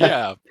 Oh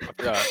yeah, I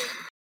forgot.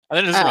 I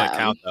think it doesn't really Um,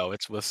 count though.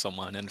 It's with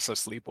someone and it's a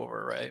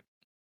sleepover, right?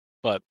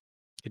 But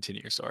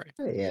continue your story.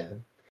 Yeah.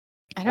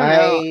 I don't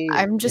know.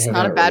 I I'm just have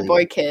not a not bad really-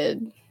 boy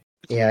kid.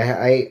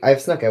 Yeah,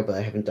 I've snuck out, but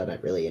I haven't done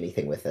really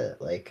anything with it.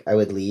 Like, I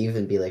would leave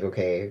and be like,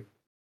 okay,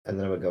 and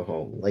then I would go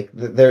home. Like,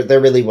 there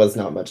really was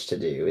not much to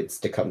do. It's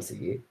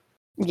Tecumseh.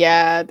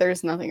 Yeah,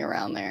 there's nothing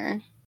around there.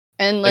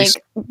 And I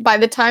like by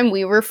the time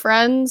we were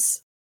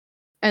friends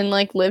and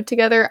like lived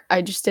together,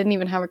 I just didn't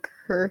even have a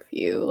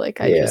curfew. Like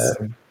I just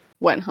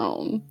went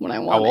home when I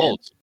How wanted. old?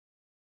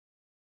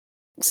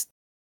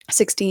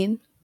 16.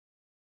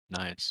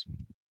 Nice.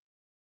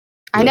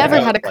 I never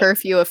Yeah, had a like-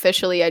 curfew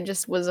officially. I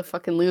just was a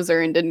fucking loser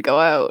and didn't go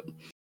out.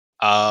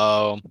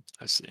 Oh,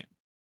 I see.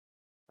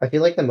 I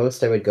feel like the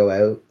most I would go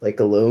out like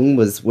alone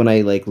was when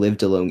I like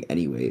lived alone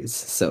anyways.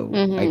 So I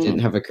Mhm. didn't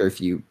have a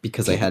curfew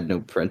because I had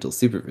no parental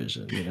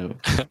supervision, you know?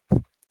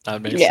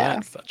 That makes Yeah.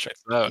 sense. That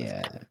checks out.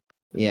 Yeah.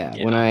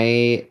 Yeah. When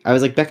I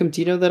was like, Beckham,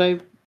 do you know that I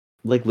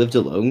like lived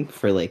alone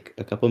for like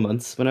a couple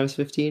months when I was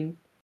 15?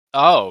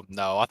 Oh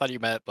no, I thought you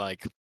meant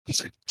like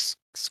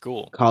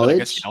school. But I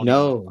guess you College?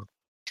 don't even-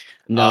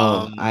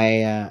 No.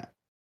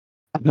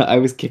 I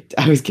was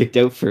kicked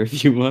out for a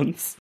few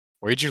months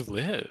Where'd you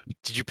live?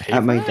 Did you pay at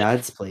for my it?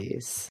 dad's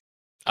place.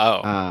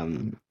 Oh,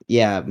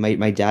 Yeah,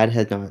 my dad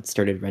had not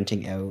started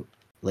renting out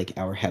like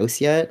our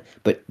house yet,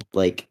 but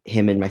like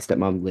him and my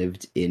stepmom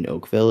lived in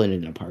Oakville in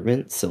an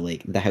apartment, so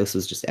like the house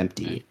was just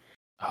empty.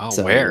 oh,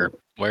 So, where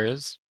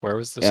was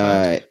this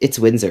at? It's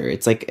Windsor.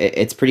 It's like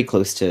it's pretty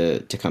close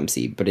to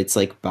Tecumseh, but it's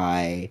like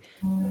by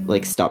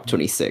like Stop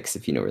 26,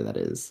 if you know where that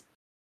is.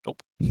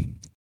 Nope.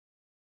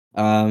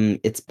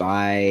 It's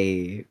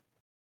by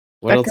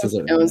what else is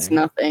it? Knows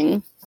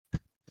nothing.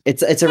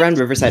 It's around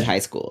Riverside High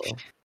School.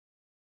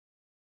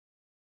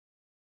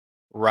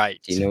 Right.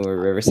 Do you know where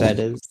Riverside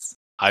is?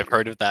 I've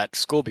heard of that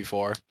school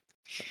before.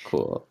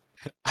 Cool.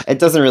 It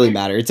doesn't really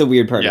matter. It's a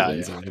weird part Yeah, of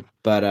Windsor.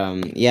 But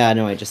yeah,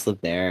 no, I just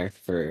lived there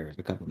for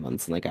a couple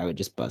months, and like I would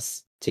just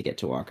bus to get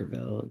to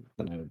Walkerville, and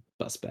then I would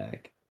bus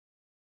back.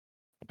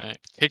 Right.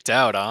 Kicked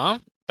out, huh?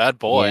 Bad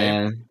boy.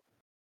 Yeah.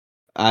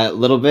 A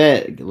little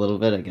bit,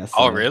 I guess.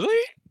 Oh, So.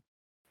 really?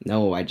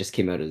 No, I just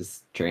came out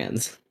as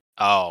trans.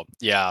 Oh,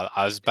 yeah.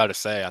 I was about to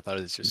say. I thought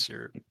it was just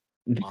your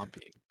mom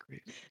being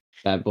crazy.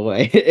 Bad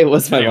boy. It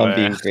was my mom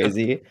Anyway. being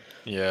crazy.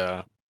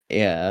 Yeah.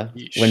 Yeah.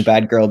 Yeesh. When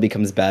bad girl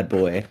becomes bad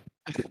boy.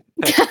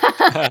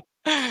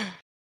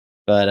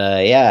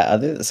 But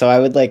yeah, so I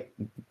would like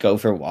go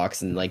for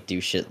walks and like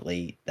do shit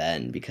late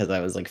then because I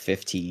was like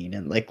 15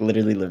 and like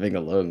literally living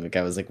alone. Like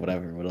I was like,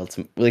 whatever, what else?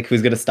 Like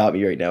who's gonna stop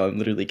me right now? I'm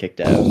literally kicked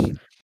out.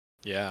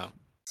 Yeah.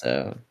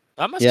 So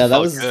That must yeah, have that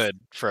felt was good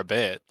for a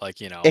bit.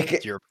 Like,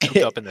 it. you're cooped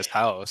up in this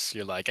house.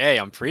 You're like, hey,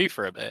 I'm free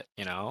for a bit,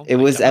 It Like, was that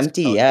must have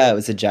empty. felt Yeah, good. it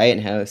was a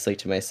giant house like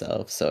to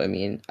myself. So I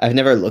mean, I've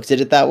never looked at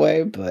it that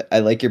way, but I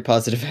like your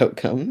positive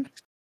outcome.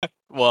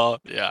 Well,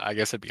 yeah, I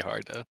guess it'd be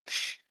hard to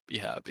be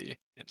happy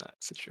in that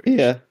situation.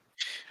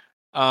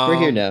 Yeah, we're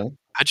here now.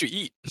 How'd you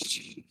eat? Did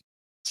you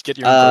get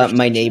your own groceries?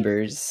 My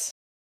neighbors.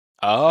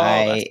 Oh,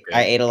 that's I good.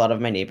 ate a lot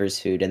of my neighbors'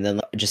 food, and then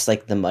just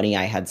like the money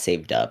I had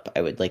saved up,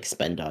 I would like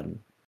spend on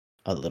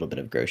a little bit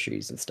of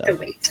groceries and stuff. Oh,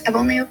 wait, I've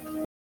only.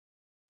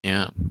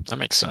 Yeah, that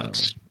makes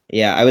sense.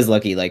 Yeah, I was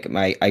lucky. Like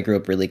I grew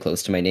up really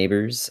close to my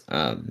neighbors.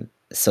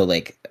 So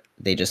like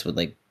they just would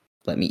like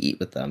let me eat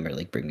with them or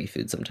like bring me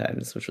food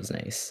sometimes, which was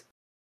nice.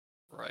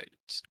 Right.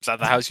 Is that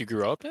the house you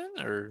grew up in,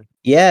 or?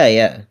 Yeah,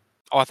 yeah.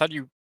 Oh, I thought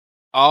you.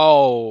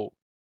 Oh,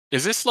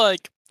 is this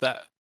like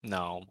that?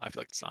 No, I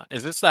feel like it's not.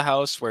 Is this the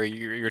house where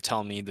you're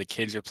telling me the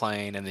kids are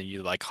playing and then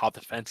you like hop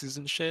the fences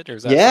and shit, or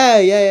is that? Yeah,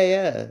 something-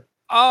 yeah.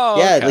 Oh,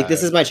 Yeah, okay. like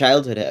this is my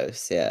childhood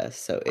house. Yeah,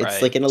 so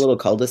it's like in a Right. little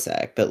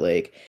cul-de-sac, but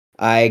like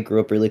I grew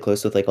up really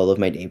close with like all of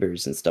my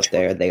neighbors and stuff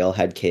there. They all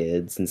had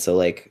kids, and so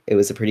like it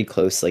was a pretty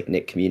close like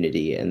knit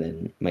community. And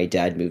then my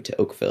dad moved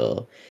to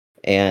Oakville,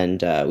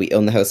 and we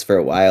owned the house for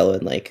a while,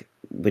 and like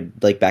would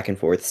like back and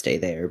forth stay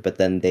there. But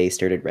then they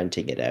started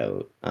renting it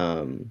out.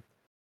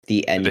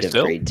 The end they of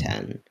still? grade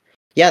 10.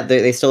 Yeah,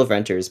 they still have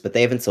renters, but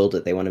they haven't sold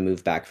it. They want to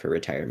move back for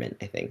retirement,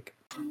 I think.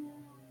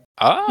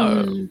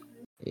 Oh,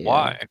 Yeah.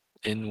 why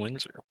in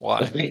Windsor?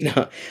 Why?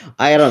 No,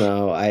 I don't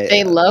know.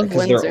 They love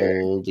because Windsor.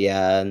 they're old,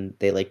 yeah, and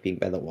they like being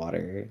by the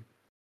water.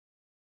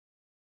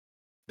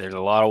 There's a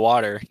lot of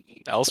water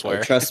Oh,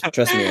 elsewhere. trust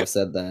me, I've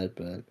said that,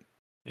 but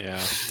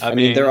Yeah, I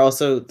mean, they're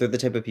the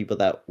type of people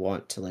that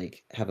want to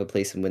like have a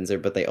place in Windsor,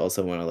 but they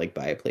also want to like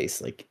buy a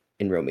place like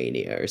in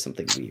Romania or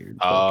something weird.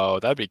 Oh,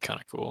 that'd be kind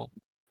of cool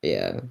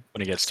Yeah,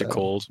 when it gets too So-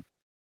 cold.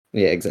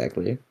 yeah,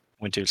 exactly.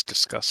 Winter's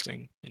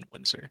disgusting in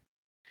Windsor.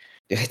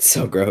 It's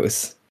so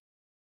gross.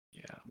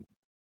 Yeah.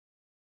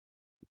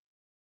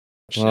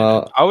 Shit.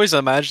 Well, I always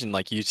imagine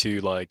like you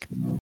two like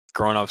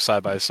growing up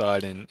side by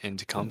side in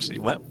Tecumseh.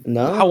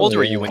 no. How old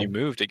were you when yeah. you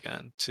moved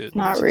again to?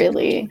 Not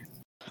really.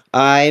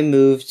 I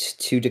moved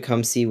to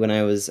Tecumseh when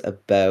I was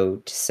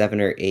about 7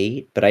 or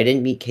 8, but I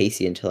didn't meet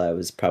Casey until I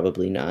was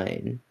probably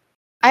 9.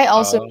 I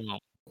also Oh,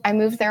 I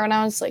moved there when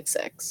I was like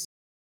 6.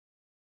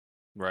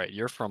 right.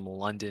 You're from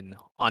London,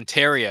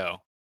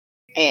 Ontario.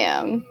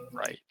 Am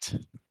Right.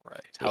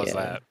 How's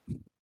Yeah.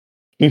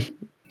 that?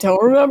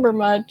 don't remember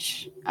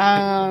much.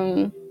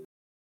 I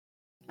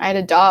had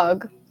a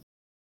dog.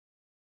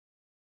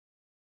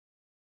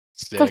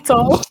 Sick. That's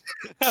all.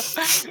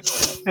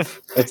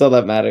 That's all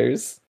that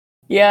matters.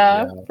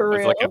 Yeah, Yeah, for was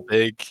real. like a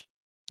big,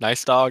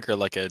 nice dog or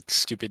like a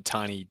stupid,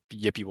 tiny,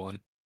 yippy one?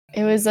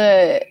 It was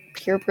a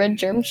purebred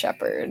German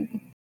Shepherd.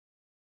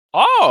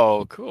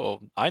 Oh,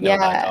 cool. I know that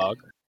Yeah. dog.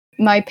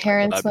 My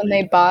parents, that when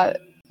they breed. bought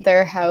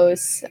their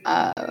house,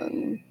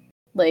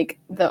 like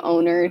the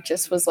owner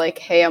just was like,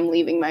 "Hey, I'm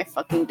leaving my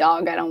fucking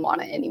dog. I don't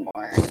want it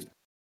anymore."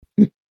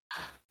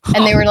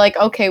 And they were like,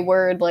 "Okay,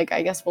 word. Like,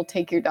 I guess we'll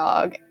take your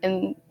dog."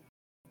 And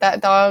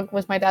that dog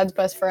was my dad's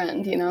best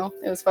friend. You know,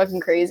 it was fucking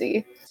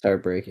crazy. It's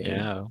heartbreaking.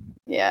 Yeah.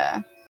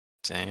 Yeah.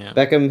 Damn.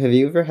 Beckham, have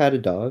you ever had a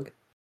dog?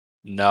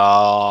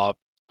 No,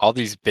 all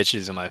these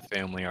bitches in my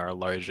family are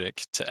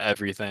allergic to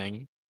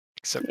everything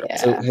except for Yeah.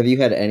 So, have you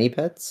had any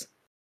pets?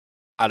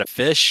 I had a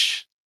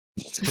fish.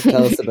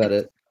 Tell us about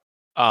it.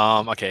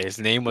 Okay, his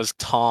name was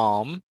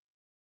Tom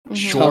Mhm.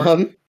 Short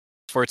Tom?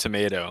 for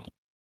tomato.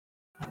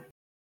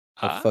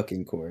 Of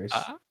fucking course.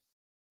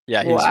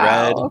 Yeah, he was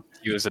red. Wow.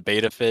 He was a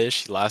beta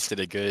fish. He lasted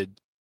a good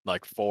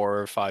like 4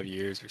 or 5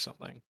 years or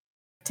something.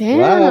 Damn.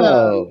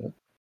 Wow.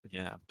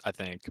 Yeah, I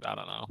think. I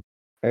don't know.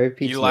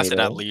 R.I.P. He lasted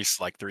at tomato. least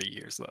like 3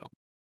 years though.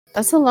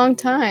 That's a long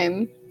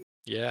time.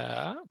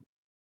 Yeah.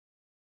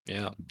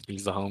 Yeah,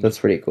 he's the homie. That's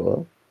pretty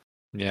cool.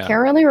 Yeah.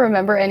 Can't really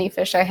remember any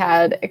fish I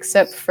had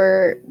except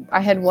for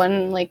I had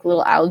one like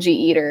little algae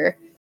eater,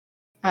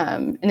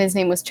 and his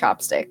name was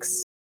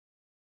Chopsticks.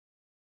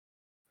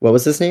 What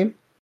was his name?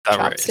 Is that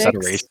a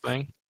Chopsticks. race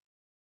thing?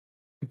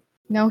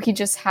 No, he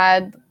just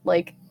had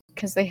like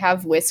because they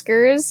have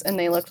whiskers and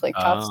they looked like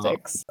Oh.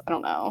 chopsticks. I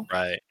don't know.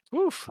 Right.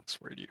 Oof, that's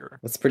weird. You're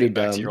That's pretty getting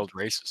back to dumb. your old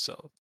racist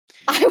self.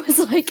 I was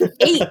like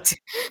 8.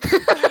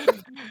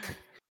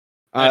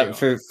 Anyway.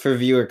 For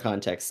viewer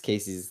context,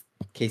 Casey's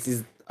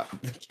Casey's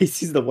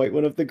the white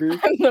one of the group.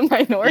 I'm the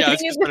minority. Yeah, I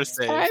was just at gonna this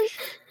say. time.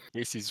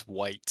 Casey's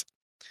white.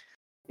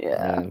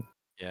 Yeah.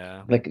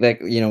 Yeah. Like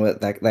you know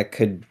what that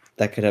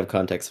that could have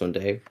context one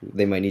day.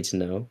 They might need to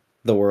know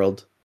the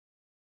world.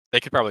 They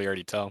could probably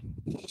already tell.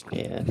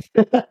 Yeah.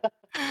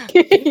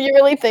 You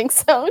really think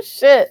so?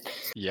 Shit.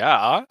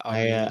 Yeah,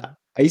 I mean,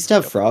 I used to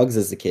have frogs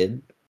as a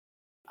kid.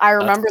 I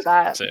remember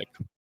that. sick.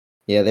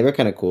 Yeah, they were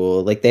kind of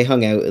cool. Like they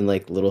hung out in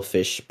like little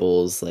fish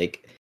bowls.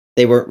 Like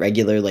they weren't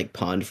regular like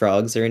pond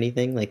frogs or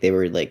anything. Like they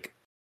were like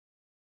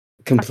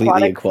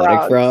completely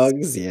aquatic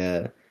frogs.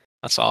 Yeah.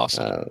 That's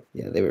awesome.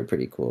 Yeah, they were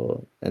pretty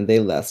cool, and they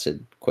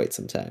lasted quite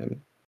some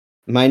time.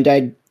 Mine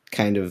died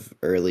kind of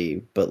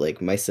early, but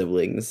like my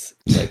siblings,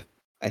 like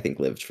I think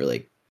lived for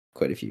like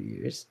quite a few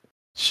years.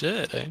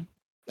 Shit. Eh?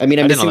 I mean,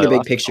 I'm I didn't know missing the they big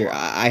lasted picture. so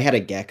long. I had a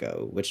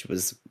gecko, which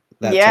was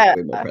that Yeah. took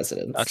way more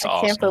precedence. That's I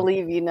awesome. can't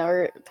believe you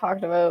never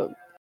talked about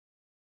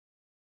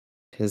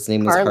His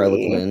name was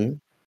Harley.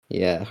 Harlequin.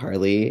 Yeah,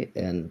 Harley,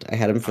 and I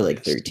had him for like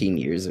Nice. 13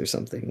 years or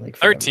something. Like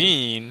forever.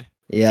 13.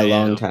 Yeah,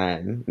 long Damn.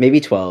 time. Maybe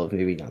 12.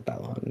 Maybe not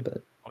that long,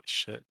 but Holy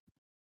shit.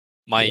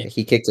 yeah,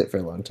 he kicked it for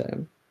a long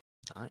time.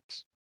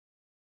 Nice.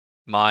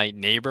 My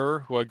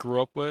neighbor who I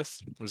grew up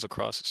with was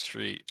across the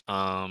street.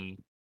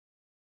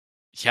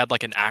 He had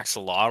like an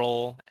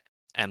axolotl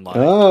and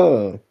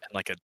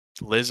like a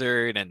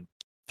lizard and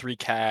 3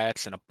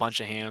 cats and a bunch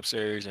of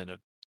hamsters and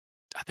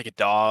I think a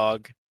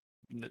dog,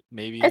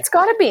 maybe. It's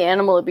got to be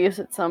animal abuse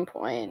at some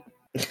point.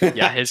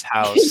 Yeah, his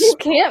house. You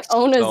can't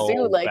own a so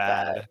zoo like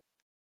bad. that.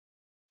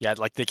 Yeah,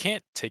 like they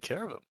can't take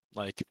care of him.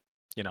 Like,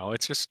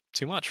 it's just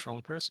too much for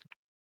one person.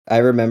 I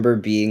remember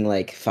being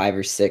like 5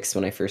 or 6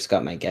 when I first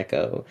got my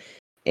gecko,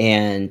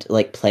 and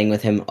like playing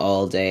with him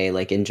all day,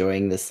 like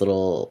enjoying this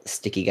little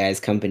sticky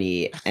guy's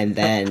company, and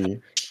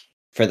then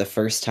for the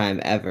first time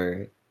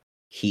ever,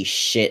 he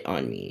shit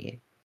on me.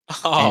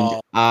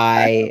 And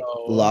I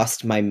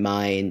lost my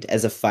mind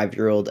as a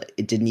 5-year-old.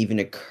 It didn't even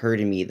occur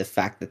to me the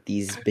fact that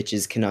these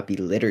bitches cannot be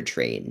litter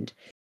trained.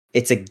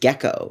 It's a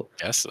gecko.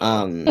 Yes.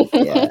 So.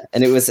 Yeah,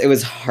 and it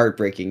was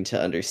heartbreaking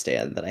to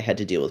understand that I had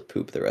to deal with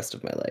poop the rest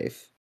of my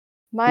life.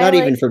 Not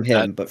even from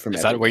him, but from everyone.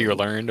 Is that where you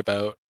learned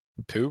about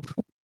poop?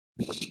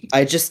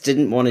 I just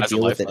didn't want to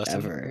deal with it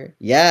ever.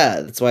 Yeah,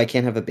 that's why I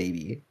can't have a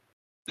baby.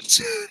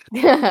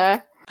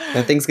 That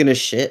thing's gonna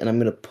shit, and I'm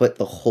gonna put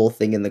the whole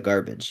thing in the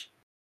garbage.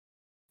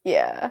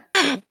 Yeah.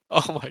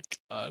 Oh my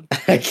god.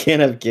 I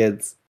can't have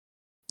kids.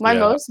 My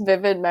most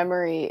vivid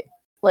memory,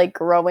 like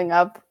growing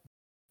up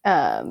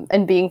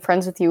and being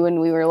friends with you when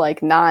we were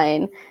like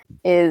 9,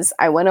 is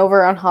I went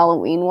over on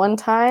Halloween one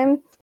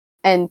time,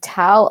 and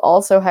Tal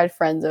also had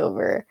friends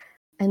over,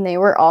 and they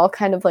were all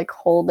kind of like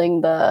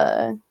holding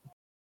the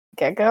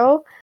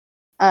gecko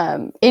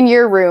in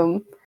your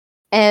room,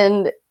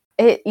 and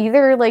it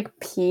either like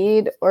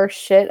peed or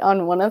shit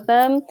on one of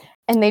them,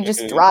 and they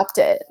just dropped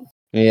it.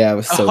 Yeah, I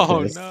was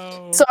so pissed.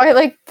 No. So I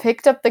like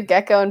picked up the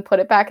gecko and put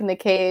it back in the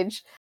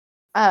cage.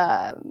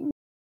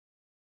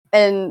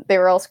 And they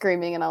were all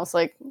screaming, and I was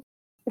like,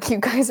 you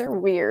guys are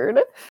weird.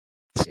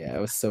 Yeah, I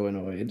was so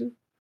annoyed.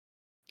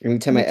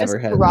 Anytime I ever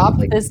had dropped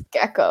like, this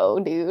gecko,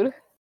 dude.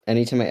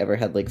 Anytime I ever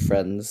had like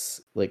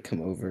friends like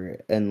come over,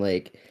 and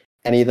like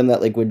any of them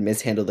that like would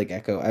mishandle the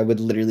gecko, I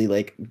would literally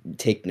like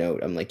take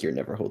note. I'm like, you're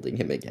never holding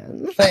him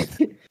again. Like,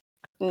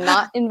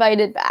 not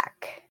invited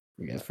back.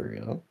 Yeah, for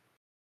real.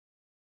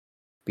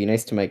 Be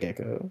nice to my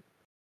gecko.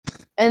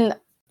 And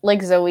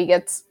like Zoe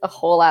gets a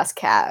whole ass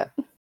cat.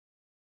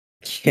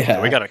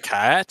 Yeah. We got a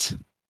cat?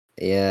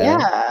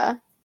 Yeah.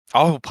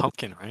 Oh,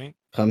 Pumpkin, right?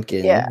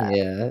 Pumpkin.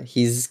 Yeah.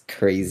 He's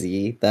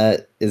crazy.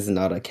 That is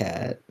not a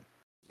cat.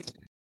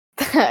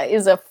 That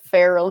is a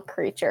feral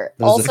creature.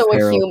 Also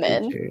a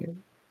human. Creature.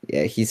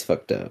 Yeah, he's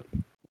fucked up.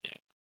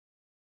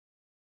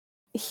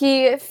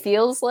 He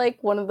feels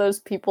like one of those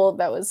people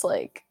that was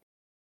like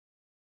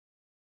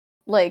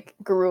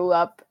grew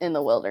up in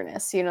the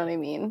wilderness, you know what I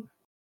mean?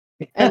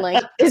 And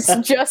like it's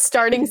just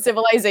starting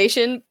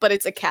civilization, but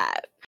it's a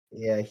cat.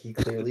 Yeah, he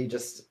clearly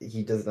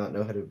he does not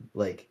know how to,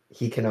 like,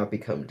 he cannot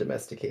become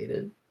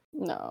domesticated.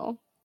 No.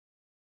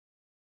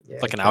 Yeah,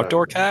 like an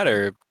outdoor cat,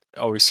 or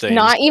always say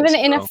not even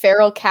in a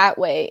feral cat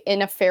way,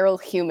 in a feral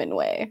human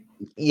way.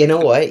 You know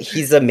what?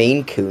 He's a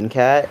Maine Coon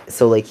cat,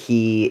 so like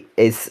he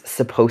is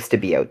supposed to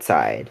be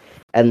outside.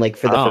 And like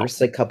for the first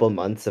like couple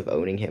months of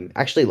owning him,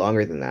 actually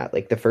longer than that,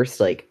 like the first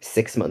like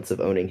 6 months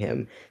of owning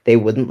him, they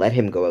wouldn't let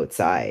him go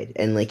outside,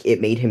 and like it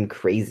made him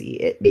crazy.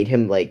 It made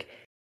him like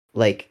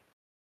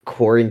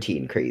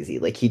quarantine crazy.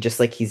 Like he just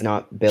like he's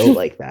not built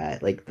like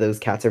that. Like those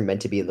cats are meant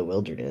to be in the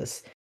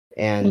wilderness.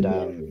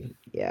 And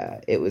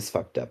yeah, it was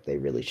fucked up. They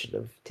really should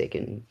have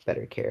taken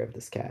better care of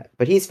this cat.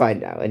 But he's fine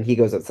now, and he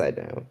goes outside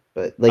now.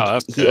 But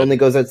like he only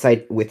goes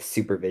outside with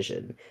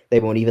supervision. They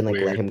won't even like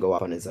let him go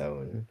off on his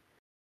own.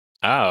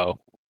 Oh.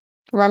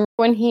 Remember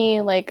when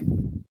he like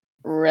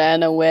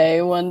ran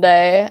away one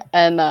day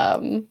and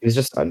he was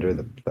just under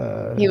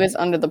the he was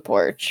under the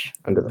porch.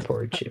 Under the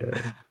porch,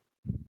 yeah.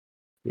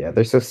 Yeah,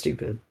 they're so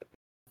stupid.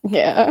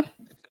 Yeah.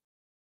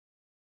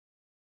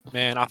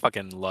 Man, I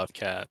fucking love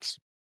cats.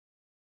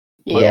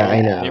 Yeah,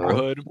 I know.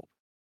 Neighborhood,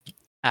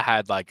 I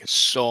had like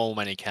so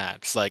many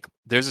cats. Like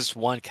there's this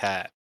one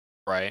cat,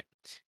 right?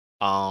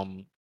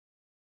 When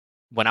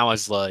I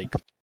was like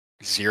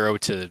 0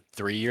 to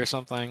 3 or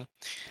something.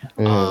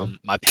 Mm.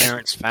 My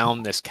parents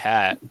found this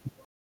cat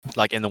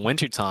like in the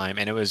wintertime,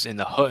 and it was in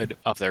the hood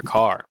of their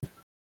car.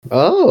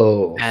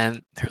 Oh.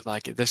 And they're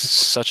like, this is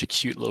such a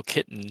cute little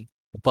kitten,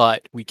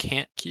 but we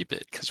can't keep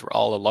it because we're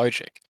all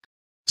allergic.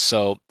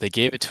 So they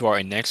gave it to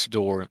our next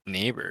door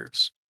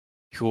neighbors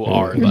who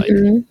are like,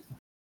 Mhm.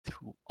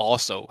 who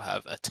also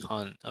have a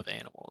ton of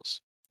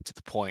animals to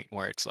the point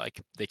where it's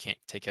like they can't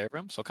take care of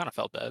them. So it kind of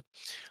felt bad.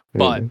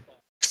 But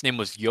his name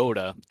was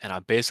Yoda, and I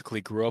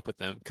basically grew up with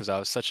him because I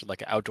was such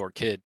like an outdoor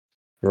kid.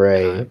 And I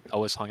Right.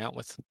 always hung out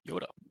with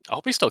Yoda. I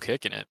hope he's still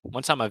kicking it.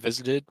 One time I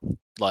visited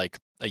like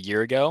a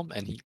year ago,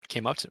 and he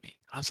came up to me.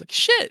 I was like,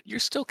 "Shit, you're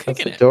still That's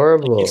kicking it!" Like,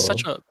 adorable. he's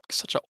such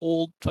a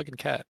old fucking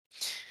cat.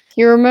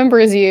 He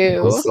remembers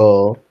you.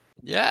 Soul.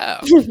 Yeah.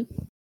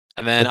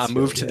 And then That's I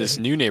moved really to this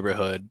good. new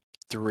neighborhood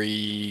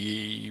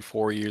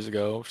 3-4 years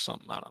ago, or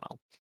something. I don't know.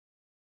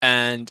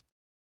 And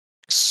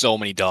so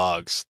many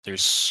dogs.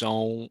 There's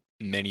so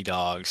many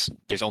dogs.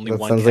 There's only That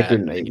one sounds like your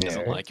cat, and he doesn't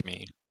nightmare. like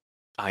me.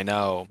 I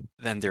know.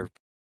 Then they're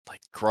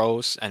like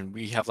gross, and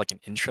we have like an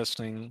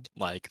interesting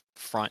like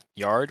front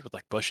yard with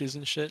like bushes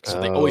and shit.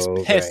 So they always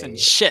Oh, piss and right.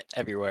 shit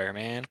everywhere,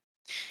 man.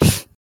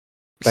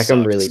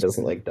 Beckham really Sucks.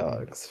 doesn't like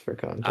dogs, for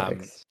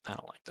context. I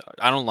don't like dogs.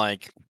 I don't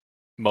like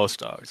most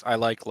dogs. I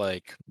like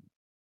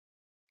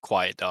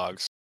quiet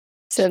dogs,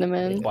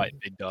 Cinnamon. quiet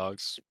big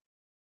dogs.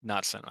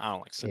 Not cinnamon. I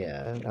don't like cinnamon.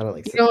 Yeah, I don't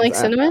like You don't like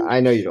cinnamon? I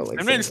know you don't like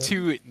Cinnamon's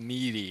cinnamon. too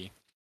needy.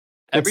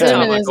 Every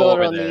Cinnamon time I is a go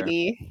over little there,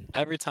 needy.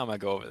 every time I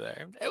go over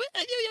there,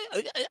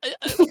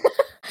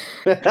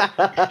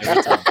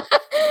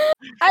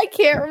 I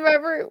can't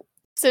remember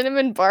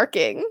Cinnamon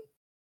barking.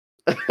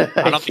 I don't think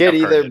can't I've heard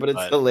either, it, but it's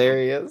but-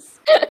 hilarious.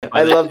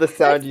 I love the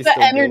sound you the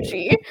still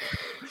energy.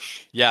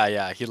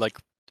 yeah, he like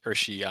or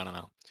she, I don't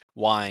know,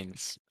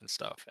 whines and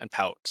stuff and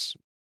pouts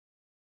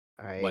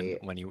do.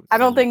 when you. I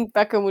don't when you- think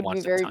Becca would be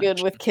wants very good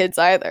attention. with kids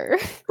either.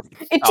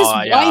 It just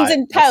Oh, yeah, whines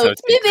and that's so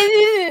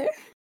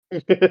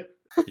pouts.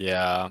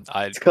 Yeah,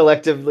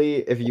 Collectively,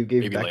 if you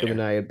gave Maybe Beckham later.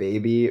 and I a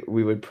baby,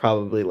 we would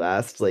probably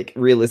last, like,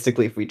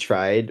 realistically, if we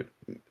tried,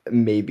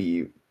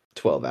 maybe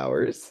 12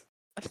 hours.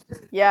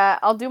 Yeah,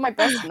 I'll do my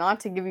best not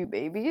to give you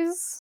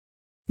babies.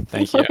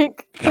 Thank you.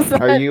 Like, is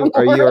Are that you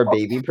our immoral?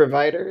 baby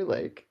provider?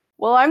 Like,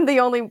 Well, I'm the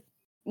only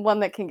one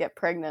that can get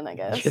pregnant, I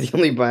you're guess. the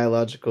only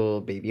biological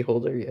baby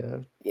holder? Yeah.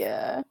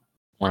 Yeah.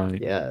 Right.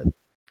 Yeah.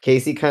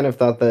 Casey kind of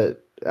thought that.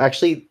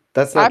 Actually,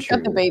 that's not I've true.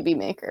 got the baby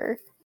maker.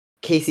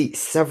 Casey,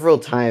 several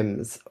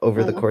times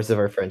over the Mm. course of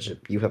our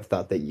friendship, you have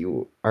thought that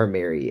you are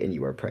Mary and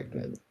you are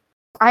pregnant.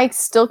 I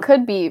still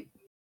could be.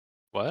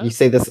 What? You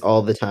say this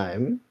all the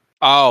time.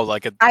 Oh,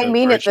 like I the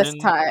mean it this virgin-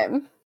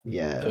 time.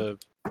 Yeah. The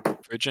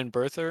virgin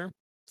birther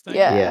thing?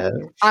 Yeah. Yeah.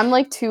 I'm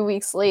like 2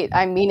 weeks late.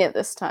 I mean it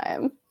this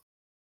time.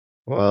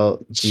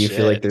 Well, do you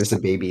feel like Shit. there's a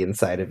baby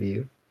inside of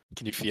you?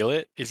 Can you feel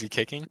it? Is he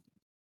kicking?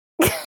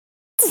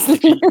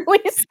 It's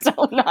really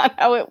still not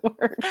how it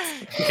works.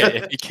 Okay,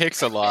 if he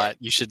kicks a lot,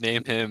 you should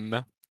name him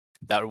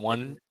that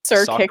one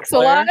Sir soccer kicks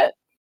player. a lot.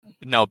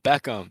 No,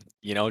 Beckham.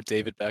 You know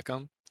David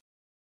Beckham?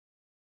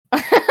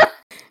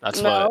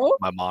 That's No.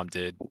 what my mom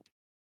did.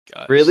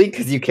 Guys. Really?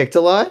 Because you kicked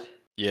a lot?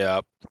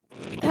 Yeah.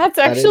 That's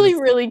That actually is-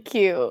 really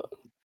cute.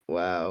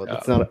 Wow,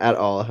 that's Yeah. not at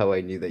all how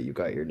I knew that you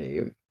got your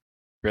name.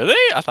 Really?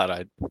 I thought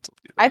I'd.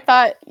 I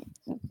thought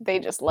they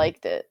just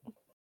liked it.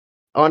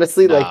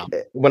 Honestly, Nah.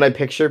 like when I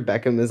picture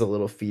Beckham as a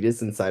little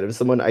fetus inside of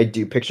someone, I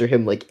do picture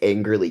him like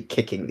angrily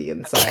kicking the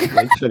inside,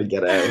 like trying to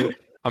get out.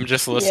 I'm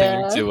just listening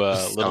Yeah. to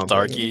Just Little stomping.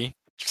 Darky,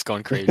 just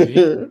going crazy.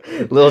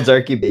 Little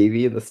darky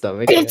baby in the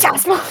stomach. Bitch Yeah.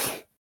 ass mom.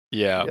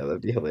 Yeah. Yeah,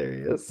 that'd be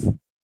hilarious.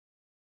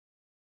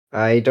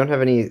 I don't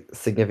have any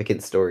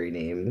significant story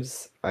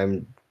names.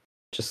 I'm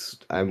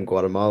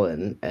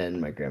Guatemalan and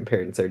my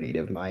grandparents are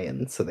native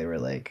Mayan, so they were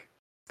like,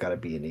 it's gotta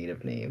be a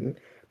native name.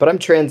 But I'm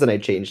trans and I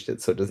changed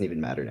it, so it doesn't even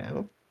matter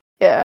now.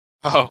 Yeah.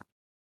 Oh,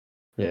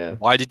 Yeah.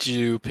 why did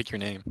you pick your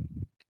name?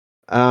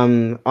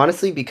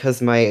 Honestly,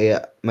 because my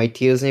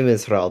tio's name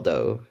is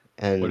Geraldo,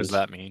 and What does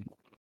that mean?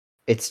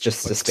 it's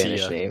just What's a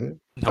Spanish tia? name.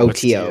 No,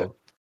 what's tia? Tio,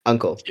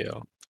 uncle.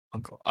 Tio.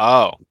 Uncle.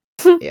 Oh.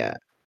 Yeah.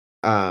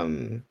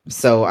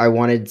 So I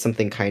wanted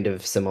something kind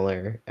of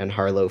similar, and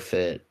Harlow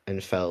fit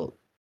and felt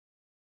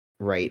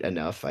right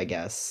enough, I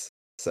guess.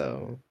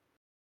 So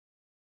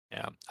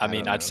Yeah. I I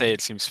mean, don't I'd know. say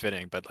it seems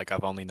fitting, but like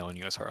I've only known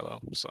you as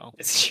Harlow, so.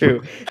 it's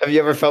true. Have you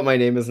ever felt my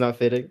name is not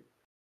fitting?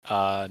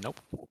 Nope.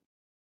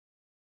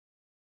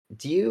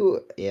 Do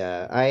you?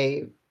 Yeah,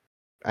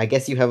 I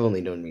guess you have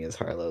only known me as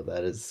Harlow.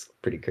 That is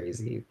pretty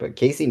crazy. But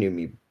Casey knew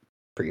me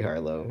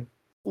pre-Harlow,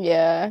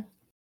 Yeah.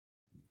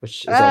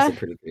 which is also Ah.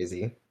 pretty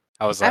crazy.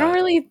 How was I that? don't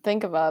really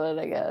think about it,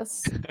 I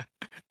guess.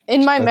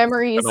 In my That's-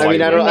 memories, I I mean,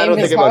 you I your don't name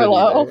is think about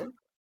Harlow. it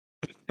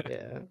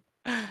either.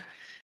 Yeah,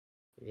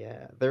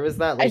 yeah. There was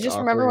that. I Like, just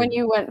remember when awkward-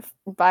 you went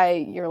by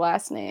your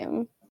last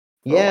name.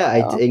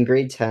 Yeah, while. in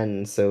grade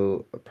 10,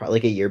 so probably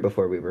like a year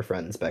before we were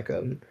friends,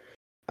 Beckham.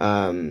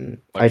 What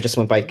I just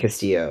went by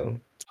Castillo?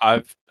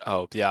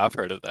 Castillo. I've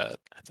heard of that.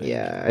 I think.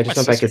 Yeah, I just My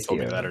went by sister told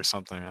me Castillo. that or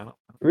something. I don't.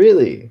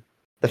 Really?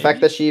 The fact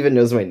Maybe? that she even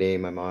knows my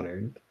name, I'm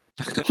honored.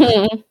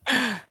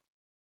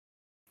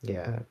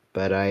 Yeah,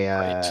 but I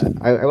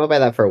Right. I went by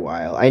that for a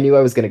while. I knew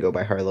I was gonna go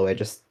by Harlow. I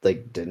just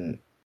like didn't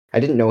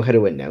know how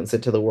to announce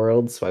it to the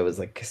world, so I was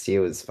like,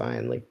 Castillo is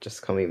fine. Like,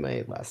 just call me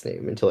my last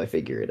name until I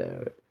figure it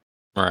out.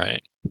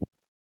 Right.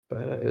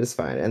 But it was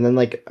fine. And then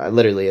like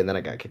literally, and then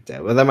I got kicked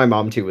out. But then my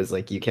mom too was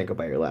like, "You can't go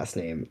by your last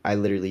name." I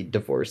literally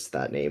divorced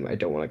that name. I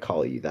don't want to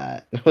call you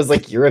that. I was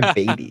like, "You're a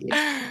baby."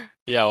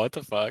 Yeah, what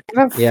the fuck?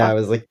 Yeah, I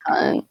was like,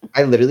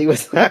 I literally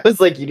was. I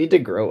was like, "You need to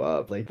grow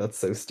up." Like that's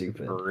so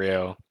stupid. For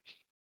real.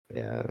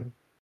 Yeah,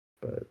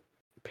 but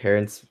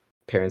parents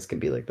can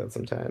be like that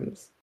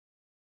sometimes.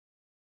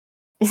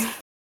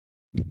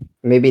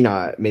 Maybe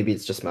not. Maybe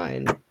it's just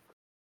mine.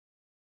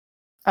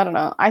 I don't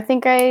know. I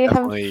think I have.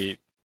 Definitely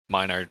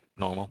mine are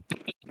normal.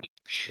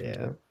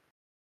 Yeah.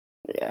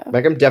 Yeah,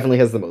 Beckham definitely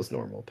has the most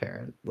normal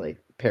parent. Like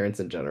parents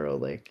in general.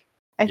 Like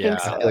I Yeah.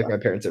 think I so. feel like my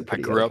parents are I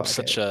pretty grew out up of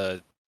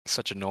pocket.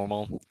 such a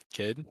normal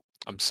kid.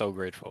 I'm so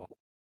grateful.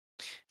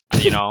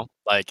 You know,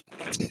 like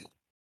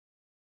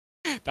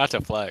not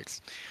to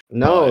flex,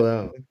 No, but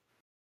no.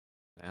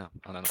 yeah,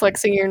 I don't know.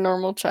 Flexing your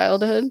normal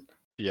childhood.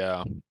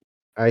 Yeah.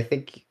 I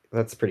think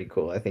that's pretty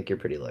cool. I think you're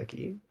pretty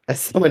lucky as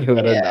someone who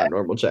had a Yeah. not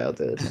normal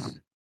childhood.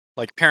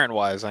 Like parent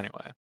wise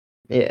anyway.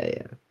 Yeah,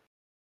 yeah.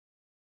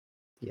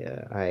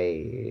 Yeah,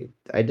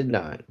 I did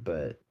not,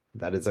 but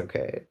that is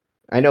okay.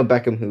 I know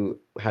Beckham who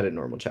had a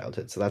normal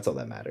childhood, so that's all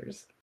that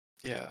matters.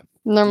 Yeah.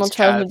 Normal These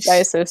childhood by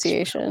cats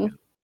association.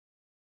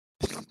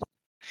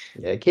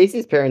 Yeah,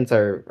 Casey's parents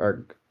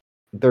are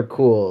they're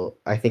cool.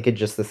 I think in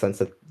just the sense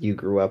that you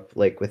grew up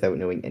like without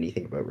knowing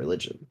anything about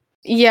religion.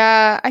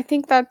 Yeah, I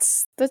think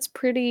that's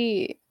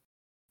pretty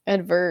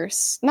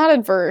adverse. Not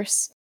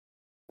adverse.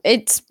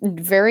 It's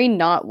very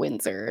not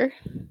Windsor.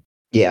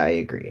 Yeah, I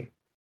agree.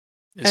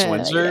 Is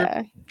Windsor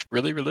Yeah.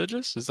 really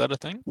religious? Is that a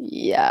thing?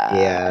 Yeah.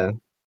 Yeah,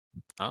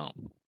 Oh.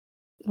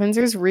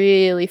 Windsor's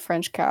really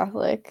French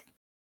Catholic.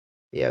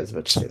 yeah, I was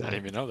about to say I didn't that.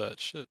 even know that.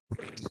 Shit.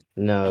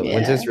 No, Yeah.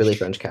 Windsor's really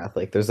French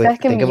Catholic. There's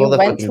like think Beckham, of you all the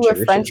went fucking to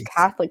a French churches.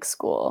 Catholic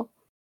school.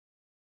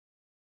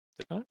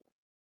 Did I?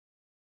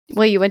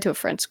 Well, you went to a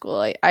French school.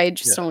 I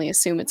just Yeah. only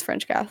assume it's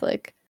French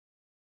Catholic.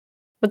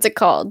 What's it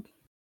called?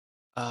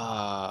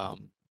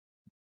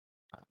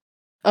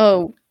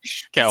 Oh,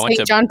 Okay, I went St.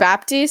 to John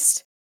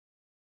Baptist?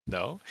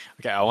 no.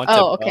 Okay, I went to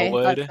Oh, okay.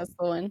 Bellwood That's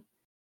the one.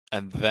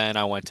 and then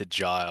I went to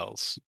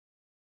Giles.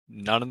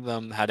 None of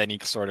them had any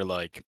sort of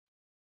like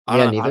I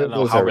Yeah, don't I neither don't of know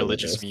those how are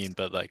religious religious. mean,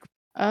 but like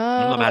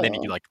none of them had any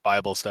Oh, like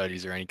Bible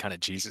studies or any kind of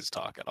Jesus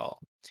talk at all.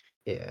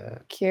 Yeah.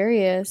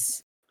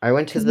 curious. I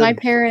went to Because my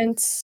the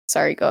parents.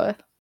 Sorry, go ahead.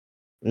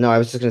 No, I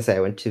was just gonna say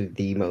I went to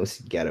the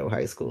most ghetto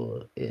high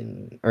school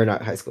or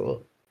not high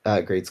school,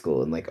 grade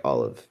school in like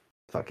all of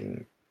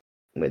fucking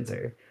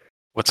Windsor.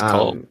 What's it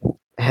called?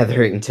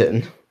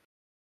 Hetherington.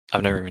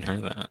 I've never even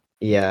heard of that.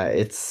 Yeah,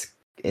 it's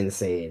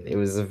insane. It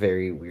was a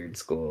very weird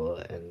school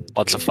and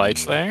Lots of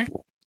fights there?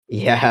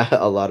 Yeah,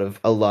 a lot of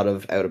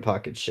out of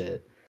pocket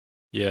shit.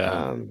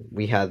 Yeah.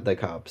 We had the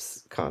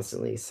cops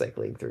constantly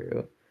cycling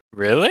through.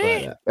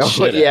 Really? But oh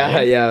Shit, yeah,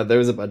 eh? yeah, there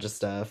was a bunch of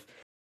stuff.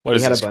 What We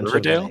is had a this, bunch of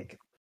Riverdale?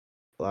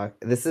 like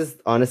this is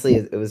honestly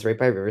it was right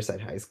by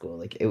Riverside High School.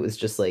 Like it was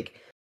just like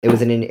it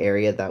was in an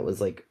area that was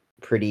like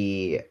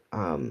pretty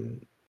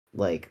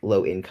like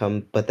low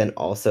income, but then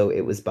also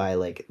it was by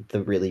like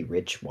the really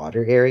rich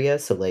water area.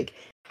 So like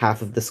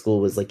half of the school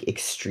was like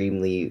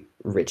extremely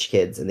rich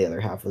kids and the other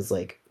half was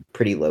like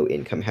pretty low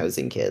income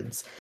housing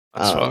kids.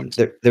 That's fucked.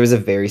 There was a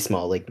very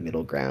small like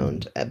middle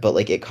ground, but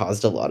like it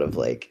caused a lot of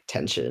like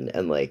tension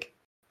and like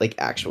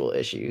actual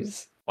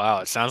issues. Wow,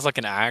 it sounds like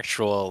an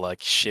actual like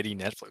shitty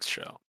Netflix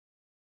show.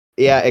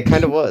 Yeah, it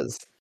kind of was.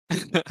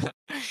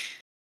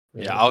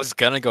 Yeah, I was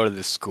gonna go to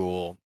this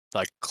school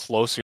like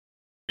closer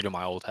to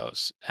my old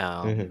house.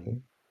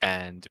 Mhm.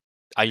 And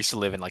I used to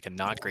live in like a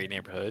not great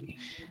neighborhood,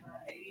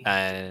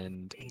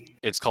 and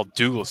it's called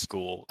Dougal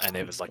School, and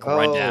it was like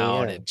run Oh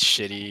down yeah. and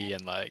shitty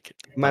and like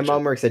a My bunch of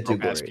mom works at broke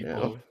Dougal ass right now.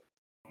 people.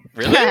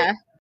 Really?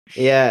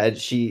 Yeah, and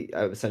she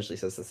essentially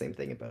says the same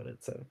thing about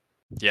it. So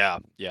Yeah,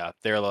 yeah.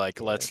 They're like,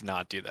 yeah, let's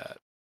not do that.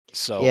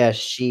 So yeah.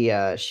 She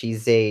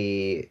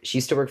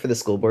used to work for the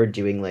school board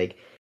doing like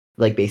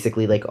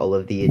basically like all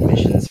of the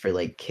admissions for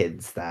like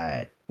kids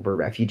that were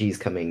refugees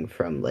coming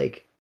from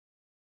like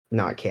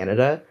not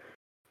Canada.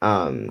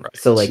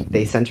 So right. like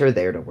they sent her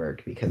there to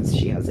work because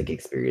she has like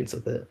experience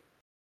with it.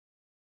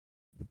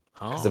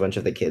 Because a Oh, bunch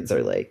of the kids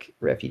are like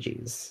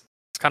refugees.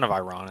 it's kind of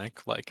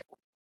ironic, like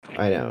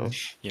I know.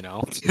 you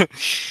know.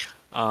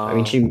 I mean,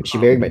 um, she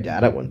married my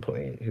dad at one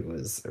point, who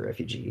was a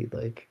refugee.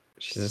 Like,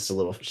 she's just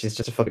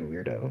a fucking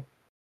weirdo. your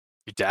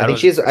dad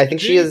was a I think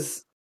she refugee?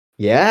 is.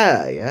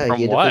 Yeah, yeah. He From had to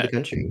flee the what?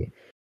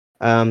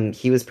 country.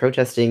 He was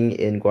protesting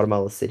in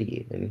Guatemala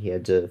City, and he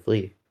had to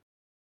flee.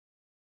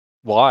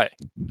 Why?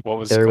 What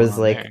was There going was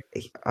on there?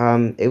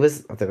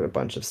 like, there were a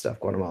bunch of stuff.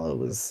 Guatemala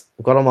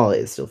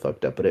is still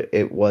fucked up, but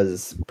it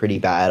was pretty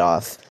bad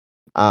off.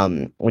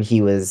 When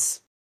he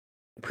was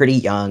pretty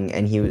young,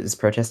 and he was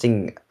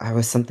protesting. I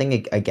was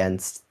something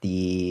against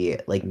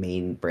the like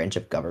main branch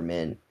of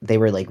government. They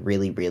were like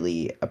really,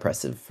 really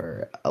oppressive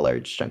for a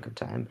large chunk of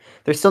time.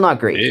 They're still not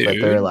great, but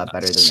they're a lot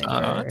better than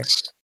they were.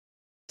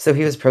 So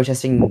he was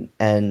protesting,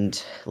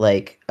 and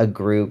like a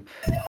group,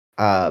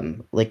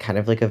 like kind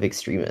of like of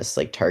extremists,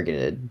 like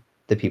targeted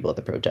the people at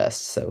the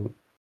protest. So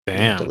we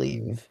had to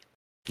leave.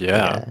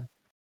 Yeah.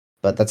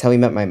 But that's how we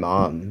met my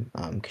mom,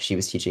 because she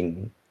was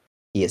teaching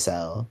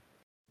ESL.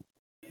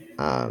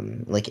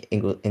 Like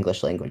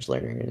English language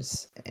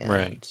learners. And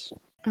right.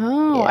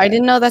 Oh, I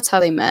didn't know that's how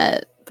they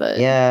met. But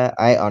yeah,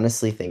 I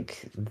honestly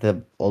think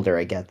the older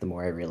I get, the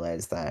more I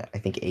realize that I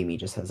think Amy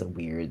just has a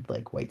weird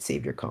like white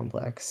savior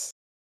complex.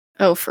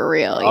 Oh, for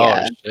real?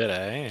 Yeah. Oh shit,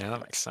 eh? Yeah, that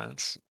makes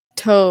sense.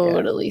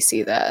 Totally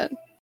see that.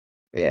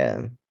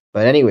 Yeah.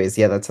 But anyways,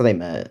 yeah, that's how they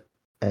met.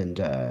 And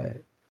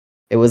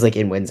it was like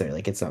in Windsor,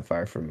 like it's not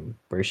far from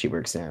where she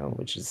works now,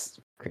 which is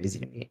crazy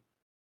to me.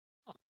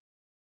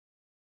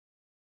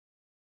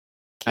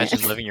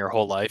 Imagine living your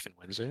whole life in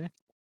Windsor.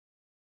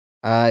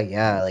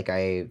 Yeah, like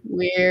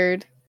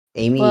weird.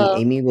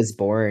 Amy was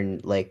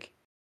born like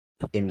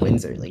in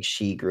Windsor. Like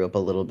she grew up a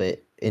little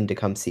bit in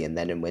Tecumseh and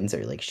then in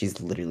Windsor. Like she's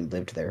literally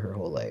lived there her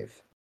whole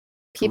life.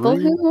 People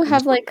who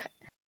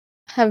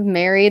have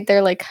married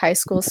their like high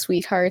school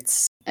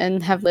sweethearts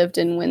and have lived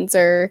in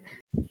Windsor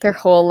their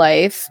whole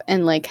life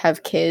and like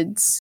have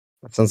kids.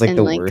 That sounds like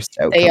the worst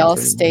outcome. They all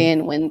stay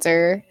in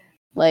Windsor.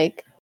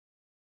 Like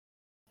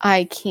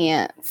I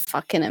can't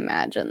fucking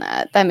imagine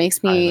that. That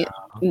makes me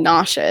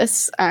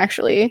nauseous,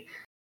 actually.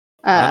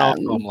 I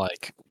don't know if I'm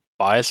like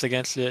biased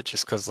against it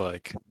just because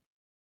like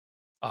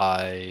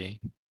I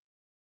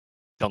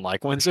don't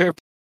like Windsor.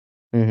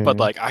 But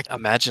like I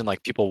imagine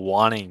like people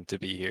wanting to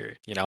be here,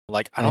 you know?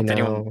 Like I don't think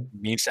anyone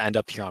means to end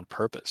up here on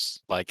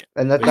purpose. Like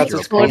and I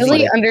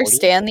totally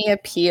understand the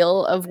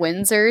appeal of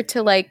Windsor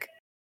to like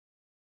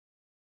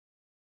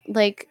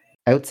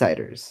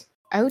outsiders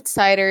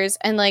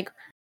and like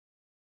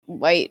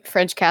white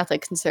French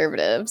Catholic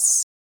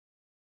conservatives.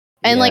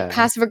 And like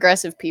passive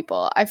aggressive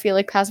people. I feel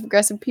like passive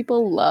aggressive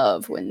people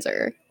love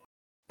Windsor.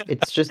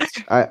 It's just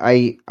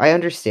I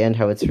understand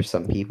how it's for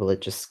some people.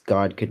 It just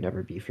God could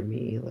never be for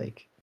me.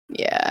 Like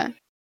yeah,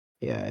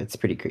 it's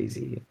pretty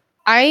crazy.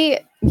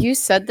 You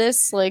said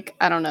this like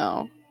I don't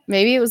know,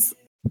 maybe it was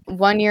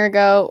 1 year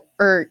ago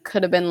or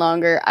could have been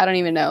longer. I don't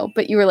even know.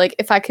 But you were like,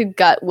 if I could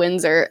gut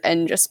Windsor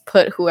and just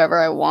put whoever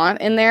I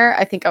want in there,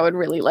 I think I would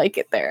really like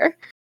it there.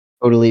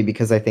 Totally,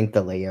 because I think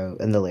the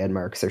layout and the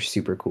landmarks are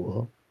super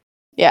cool.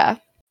 Yeah.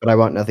 But I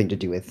want nothing to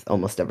do with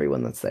almost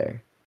everyone that's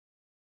there.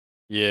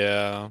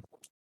 Yeah.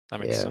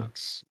 That makes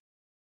sense.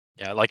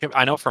 Yeah, like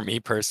I know for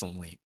me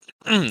personally,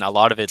 a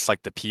lot of it's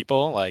like the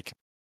people, like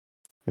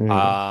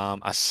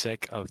I'm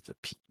sick of the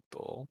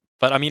people.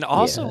 But I mean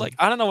also like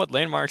I don't know what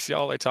landmarks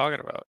y'all are talking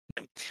about.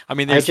 I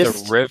mean there's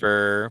the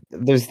river.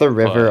 There's the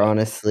river,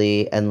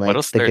 honestly, and like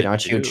the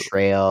Ganacho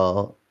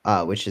Trail,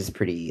 which is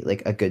pretty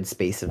like a good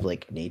space of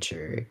like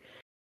nature.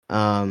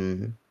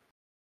 I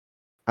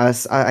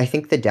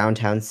think the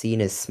downtown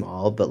scene is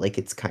small, but like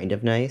it's kind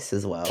of nice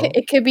as well.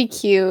 It could be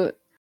cute.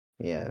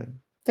 Yeah.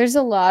 There's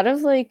a lot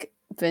of like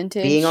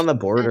vintage being on the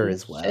border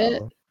as well.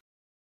 Shit.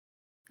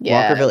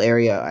 Yeah. Walkerville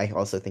area I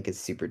also think is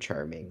super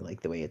charming,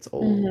 like the way it's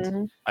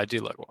old. I do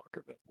like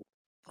Walkerville.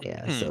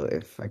 Yeah, so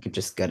if I could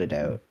just gut it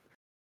out.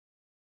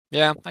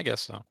 Yeah, I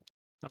guess so.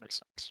 That makes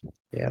sense.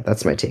 Yeah,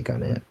 that's my take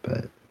on it,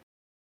 but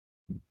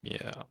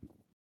yeah.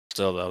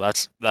 Still though,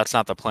 that's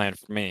not the plan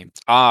for me.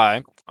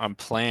 I'm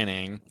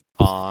planning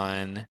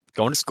on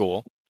going to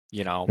school.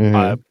 You know,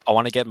 I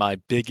want to get my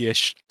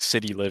big-ish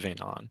city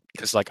living on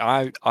because like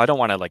I don't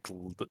want to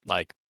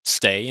like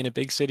stay in a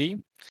big city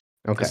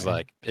because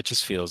like it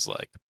just feels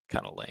like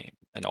kind of lame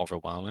and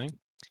overwhelming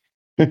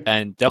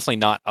and definitely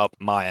not up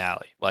my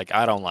alley. Like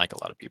I don't like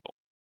a lot of people,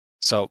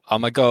 so I'm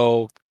gonna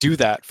go do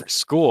that for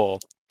school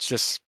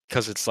just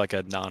because it's like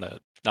not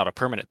a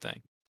permanent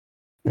thing,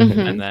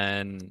 and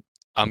then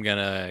I'm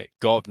gonna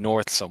go up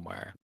north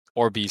somewhere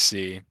or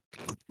BC.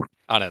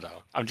 I don't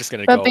know. I'm just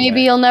gonna go. But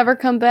maybe you'll never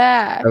come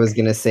back. I was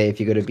gonna say if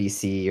you go to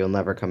BC, you'll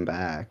never come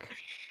back.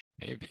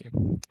 Maybe.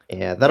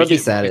 Yeah, that'll be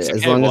sad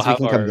as long as we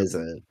can come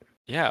visit.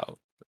 Yeah,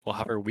 we'll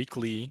have our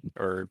weekly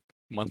or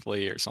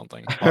monthly or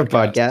something. Our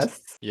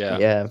podcasts. Yeah.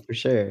 Yeah, for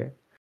sure.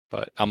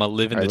 But I'm gonna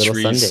live in the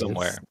trees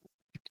somewhere.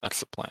 That's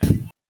the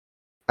plan.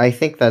 I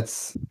think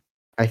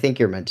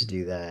you're meant to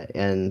do that.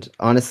 And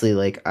honestly,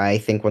 like I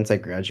think once I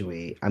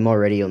graduate, I'm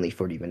already only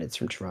 40 minutes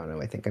from Toronto.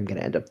 I think I'm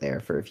gonna end up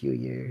there for a few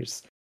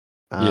years.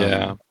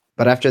 Yeah.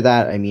 But after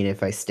that, I mean,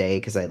 if I stay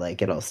because I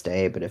like it, I'll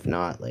stay. But if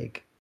not,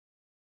 like,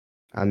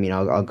 I mean,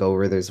 I'll go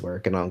where there's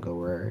work, and I'll go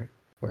where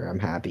I'm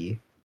happy.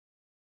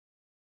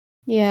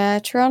 Yeah,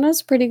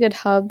 Toronto's a pretty good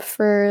hub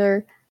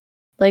for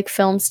like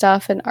film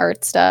stuff and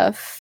art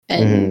stuff,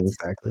 and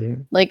exactly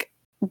like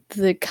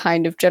the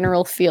kind of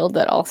general field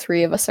that all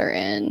three of us are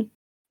in.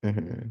 I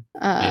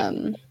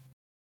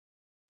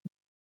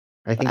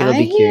think it'll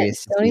be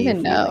curious to see if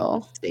we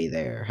know. Stay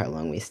there, how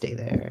long we stay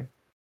there.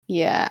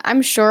 Yeah,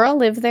 I'm sure I'll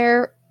live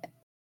there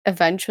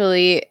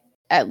eventually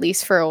at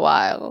least for a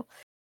while.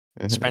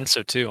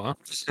 Expensive too, huh?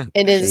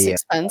 It is Yeah.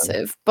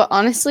 expensive, but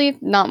honestly,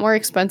 not more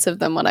expensive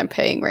than what I'm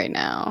paying right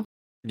now.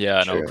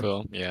 Yeah, no, True.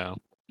 cool. Yeah.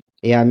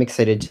 Yeah, I'm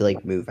excited to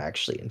like move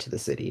actually into the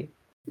city.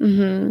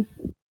 Mm-hmm.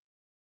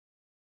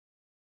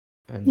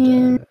 And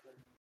Yeah.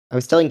 I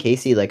was telling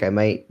Casey like I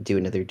might do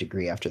another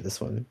degree after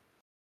this one.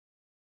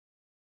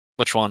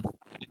 Which one?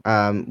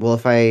 Well,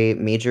 if I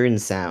major in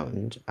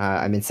sound,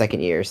 I'm in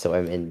second year, so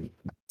I'm in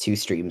 2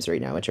 streams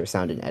right now, which are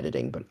sound and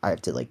editing, but I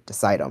have to like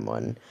decide on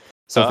one.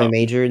 So if I Oh.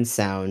 major in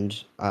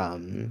sound,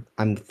 I'm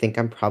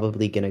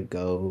probably gonna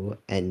go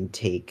and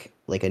take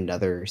like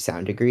another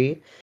sound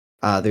degree.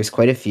 There's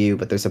quite a few,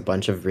 but there's a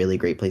bunch of really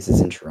great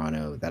places in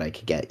Toronto that I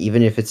could get,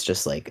 even if it's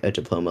just like a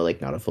diploma,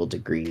 like not a full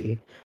degree.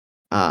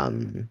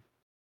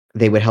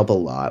 They would help a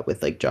lot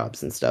with like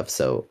jobs and stuff.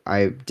 So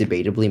I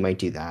debatably might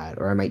do that,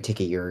 or I might take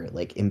a year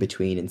like in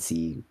between and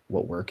see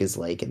what work is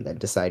like, and then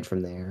decide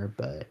from there.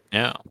 But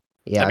Yeah.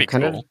 yeah, That'd be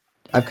cool.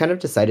 I've kind of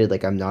decided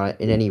like I'm not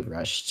in any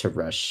rush to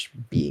rush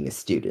being a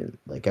student.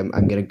 Like I'm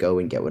gonna go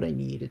and get what I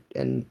need,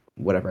 and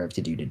whatever I have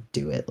to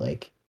do it.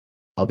 Like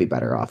I'll be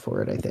better off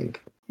for it, I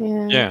think.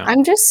 Yeah.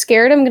 I'm just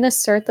scared I'm gonna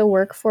start the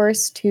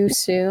workforce too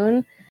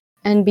soon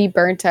and be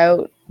burnt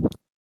out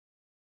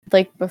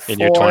like before. In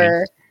your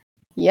 20s?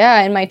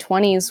 Yeah, in my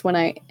 20s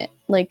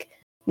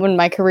when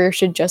my career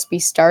should just be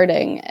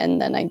starting,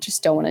 and then I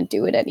just don't want to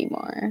do it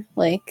anymore.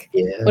 Like,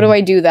 Yeah. what do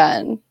I do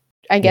then?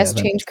 I guess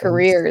that change makes sense.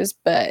 careers,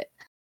 but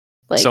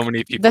like So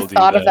many people the do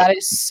thought of that. that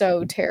is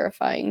so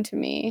terrifying to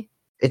me.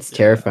 It's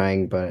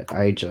terrifying, but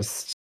I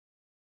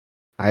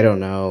don't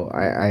know.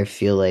 I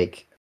feel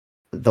like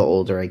the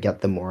older I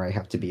get, the more I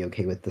have to be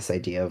okay with this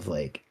idea of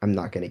like I'm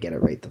not gonna get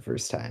it right the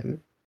first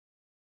time.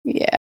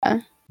 Yeah.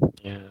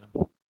 Yeah.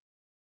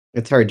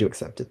 It's hard to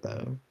accept it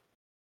though.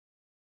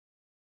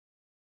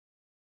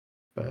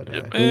 But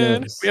who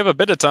Man, knows? we have a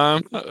bit of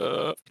time.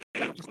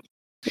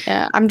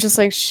 Yeah, I'm just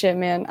like, shit,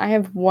 man. I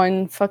have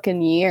 1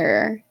 fucking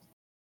year.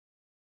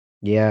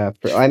 Yeah,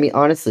 I mean,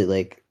 honestly,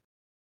 like,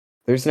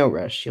 there's no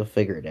rush. You'll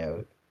figure it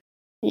out.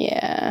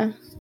 Yeah,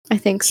 I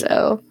think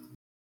so.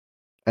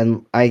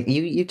 And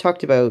you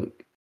talked about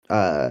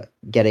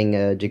getting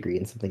a degree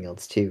in something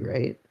else too,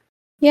 right?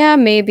 Yeah,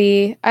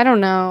 maybe. I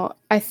don't know.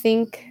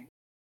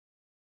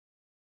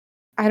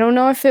 I don't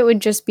know if it would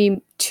just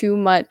be too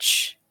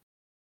much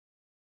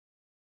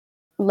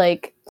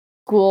like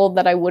school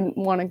that I wouldn't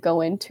want to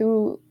go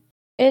into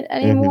it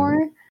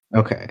anymore.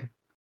 Okay.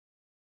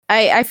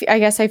 I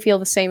guess I feel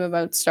the same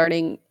about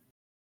starting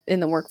in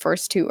the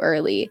workforce too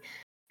early.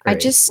 I Right.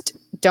 just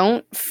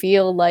don't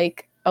feel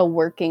like a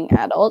working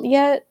adult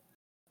yet.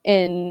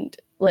 And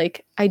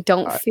like, I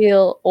don't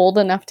feel old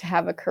enough to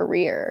have a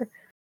career.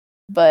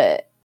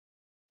 But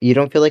You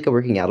don't feel like a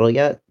working adult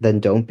yet? Then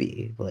don't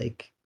be.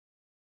 Like,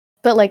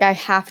 but like I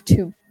have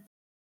to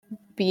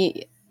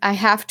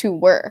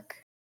work.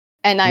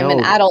 And I'm an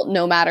No. adult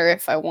no matter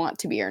if I want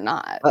to be or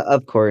not.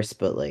 Of course,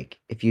 but like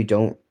if you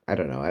don't, I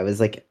don't know. I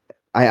was like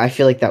I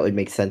feel like that would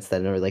make sense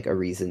then, or like a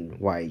reason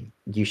why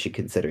you should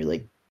consider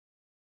like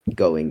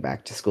going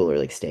back to school or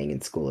like staying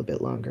in school a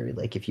bit longer.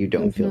 Like if you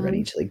don't feel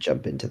ready to like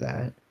jump into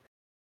that.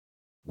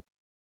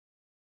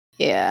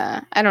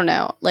 Yeah, I don't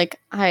know. Like,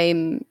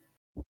 I'm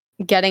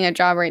getting a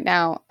job right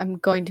now. I'm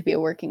going to be a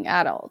working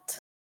adult.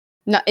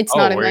 It's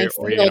not in my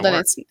field, and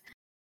it's.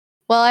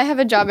 Well, I have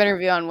a job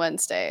interview on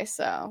Wednesday,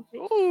 so.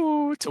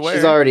 Ooh, to where?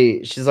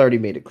 She's already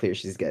made it clear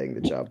she's getting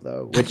the job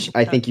though, which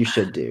I think you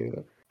should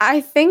do.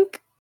 I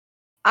think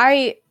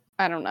I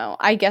don't know.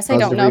 I guess I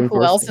don't know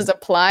who else is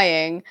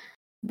applying,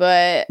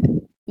 but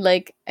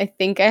like I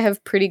think I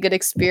have pretty good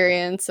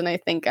experience, and I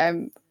think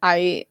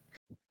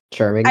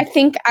charming. I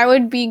think I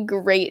would be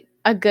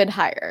a good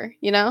hire,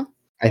 you know?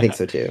 I think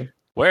so too.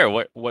 Where?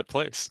 What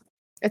place?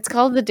 It's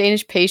called the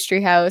Danish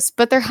Pastry House,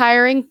 but they're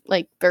hiring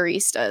like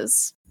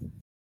baristas.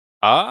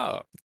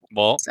 Ah,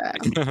 well, So.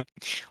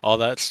 all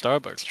that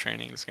Starbucks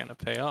training is gonna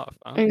pay off.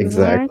 Huh?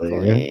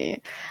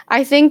 Exactly.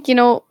 I think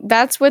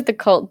that's what the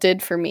cult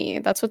did for me.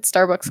 That's what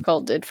Starbucks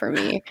cult did for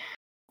me.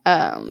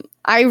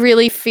 I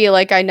really feel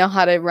like I know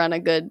how to run a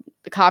good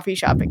coffee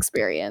shop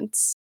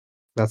experience.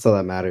 That's all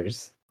that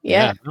matters.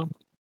 Yeah.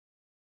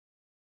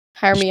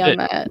 Hire me on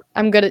that.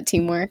 I'm good at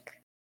teamwork.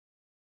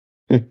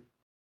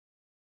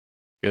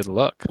 Good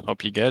luck.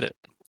 Hope you get it.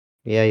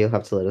 Yeah, you'll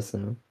have to let us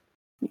know.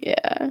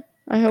 Yeah,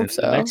 I hope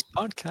so. The next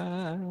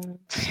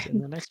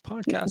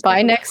podcast.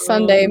 By next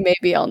Sunday,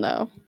 maybe I'll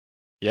know.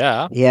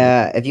 Yeah.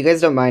 Yeah, if you guys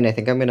don't mind, I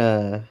think I'm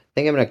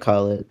gonna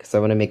call it because I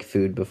want to make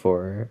food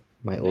before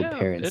my old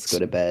parents go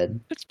to bed.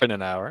 It's been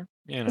an hour.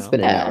 It's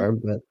been an hour,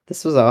 but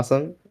this was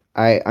awesome.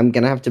 I'm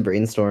gonna have to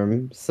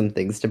brainstorm some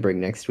things to bring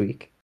next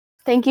week.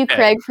 Thank you,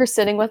 Craig, for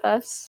sitting with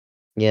us.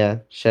 Yeah,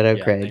 shout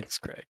out Craig. Thanks,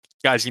 Craig.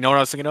 Guys, you know what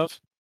I was thinking of?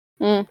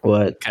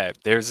 What? Okay,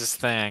 there's this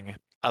thing.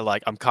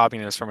 I'm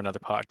copying this from another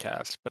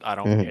podcast, but I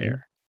don't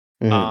care.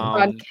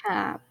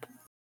 Broadcap.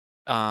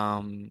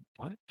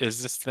 What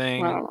is this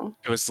thing? Wow.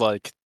 It was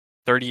like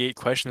 38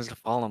 questions to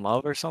fall in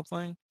love or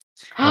something.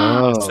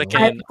 Oh, I've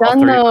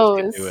done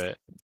those. Do it.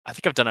 I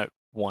think I've done it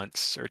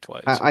once or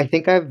twice. I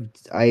think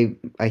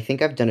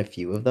I've done a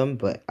few of them,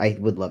 but I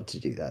would love to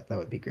do that. That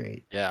would be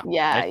great. Yeah.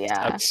 Yeah, Next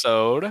yeah.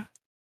 episode, All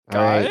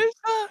guys. right.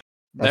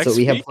 That's Next what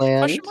we have week? planned.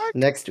 Question mark?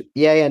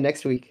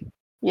 Next week.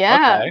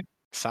 Yeah. Okay.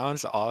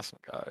 Sounds awesome,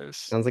 guys.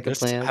 Sounds like a This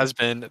plan. has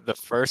been the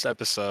first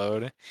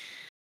episode,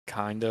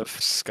 kind of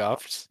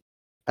scuffed,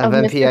 Of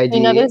Mr.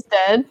 Peanut MPID, is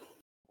dead.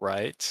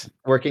 right?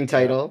 working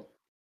title.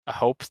 I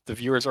hope the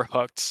viewers are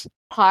hooked.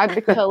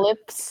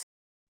 Podcalypse.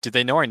 Did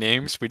they know our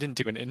names? We didn't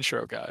do an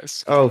intro,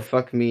 guys. Oh,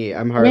 fuck me.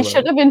 I'm We Harlow.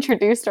 should have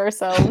introduced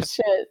ourselves.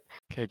 Shit.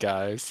 Okay,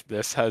 guys.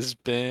 This has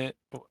been.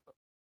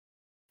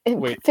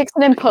 Wait. Fix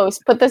it in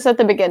post. Put this at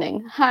the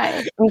beginning.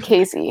 Hi, I'm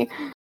Casey.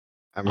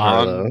 I'm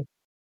Harlow.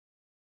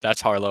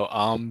 That's Harlow.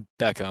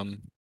 Beckham.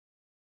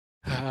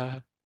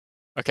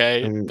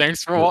 Okay.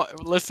 Thanks for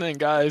listening,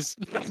 guys.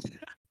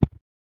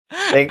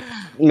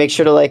 Make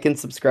sure to like and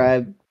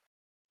subscribe.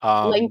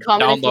 Like and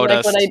comment if you download like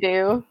us. what I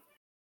do.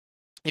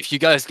 If you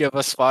guys give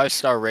us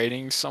 5-star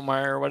ratings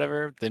somewhere or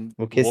whatever, then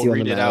We'll kiss you on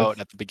read the it mouth. out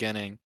at the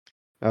beginning.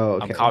 Oh,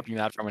 okay. I'm copying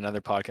that from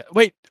another podcast.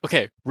 Wait,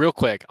 okay, real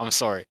quick. I'm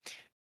sorry.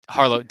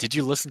 Harlow, did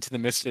you listen to the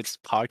Misfits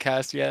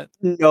podcast yet?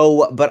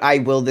 No, but I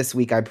will this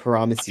week. I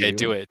promise you. Okay,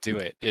 do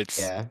it. It's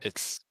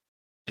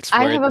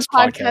I where have a this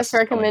podcast is podcast coming from.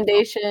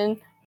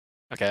 recommendation.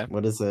 Okay.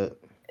 What is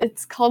it?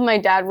 It's called My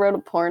Dad Wrote a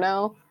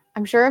Porno.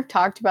 I'm sure I've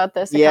talked about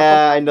this.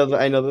 Yeah, I know this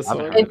I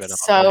haven't one. heard of it.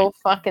 It's so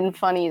fucking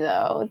funny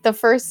though. The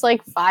first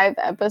like 5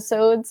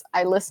 episodes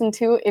I listened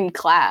to in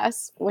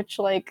class, which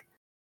like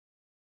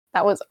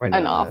that was Why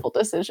an not? awful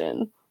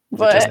decision. Is it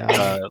But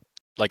just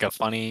like a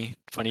funny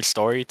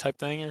story type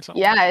thing or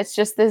something? yeah, it's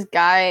just this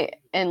guy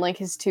and like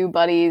his 2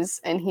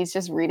 buddies, and he's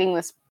just reading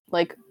this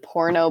like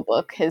porno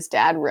book his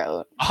dad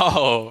wrote.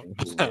 Oh.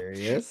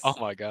 Hilarious. Oh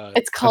my god.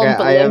 It's called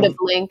Okay, I Belinda have-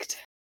 Blinked.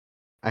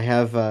 I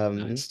have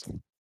Nice.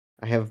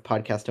 I have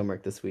podcast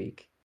homework this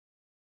week.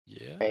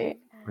 Yeah. Right.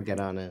 I'll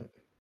get on it.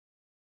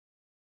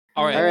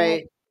 All right. All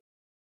right.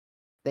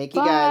 Thank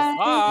you guys.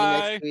 Bye. See you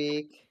Bye. next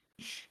week.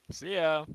 See ya.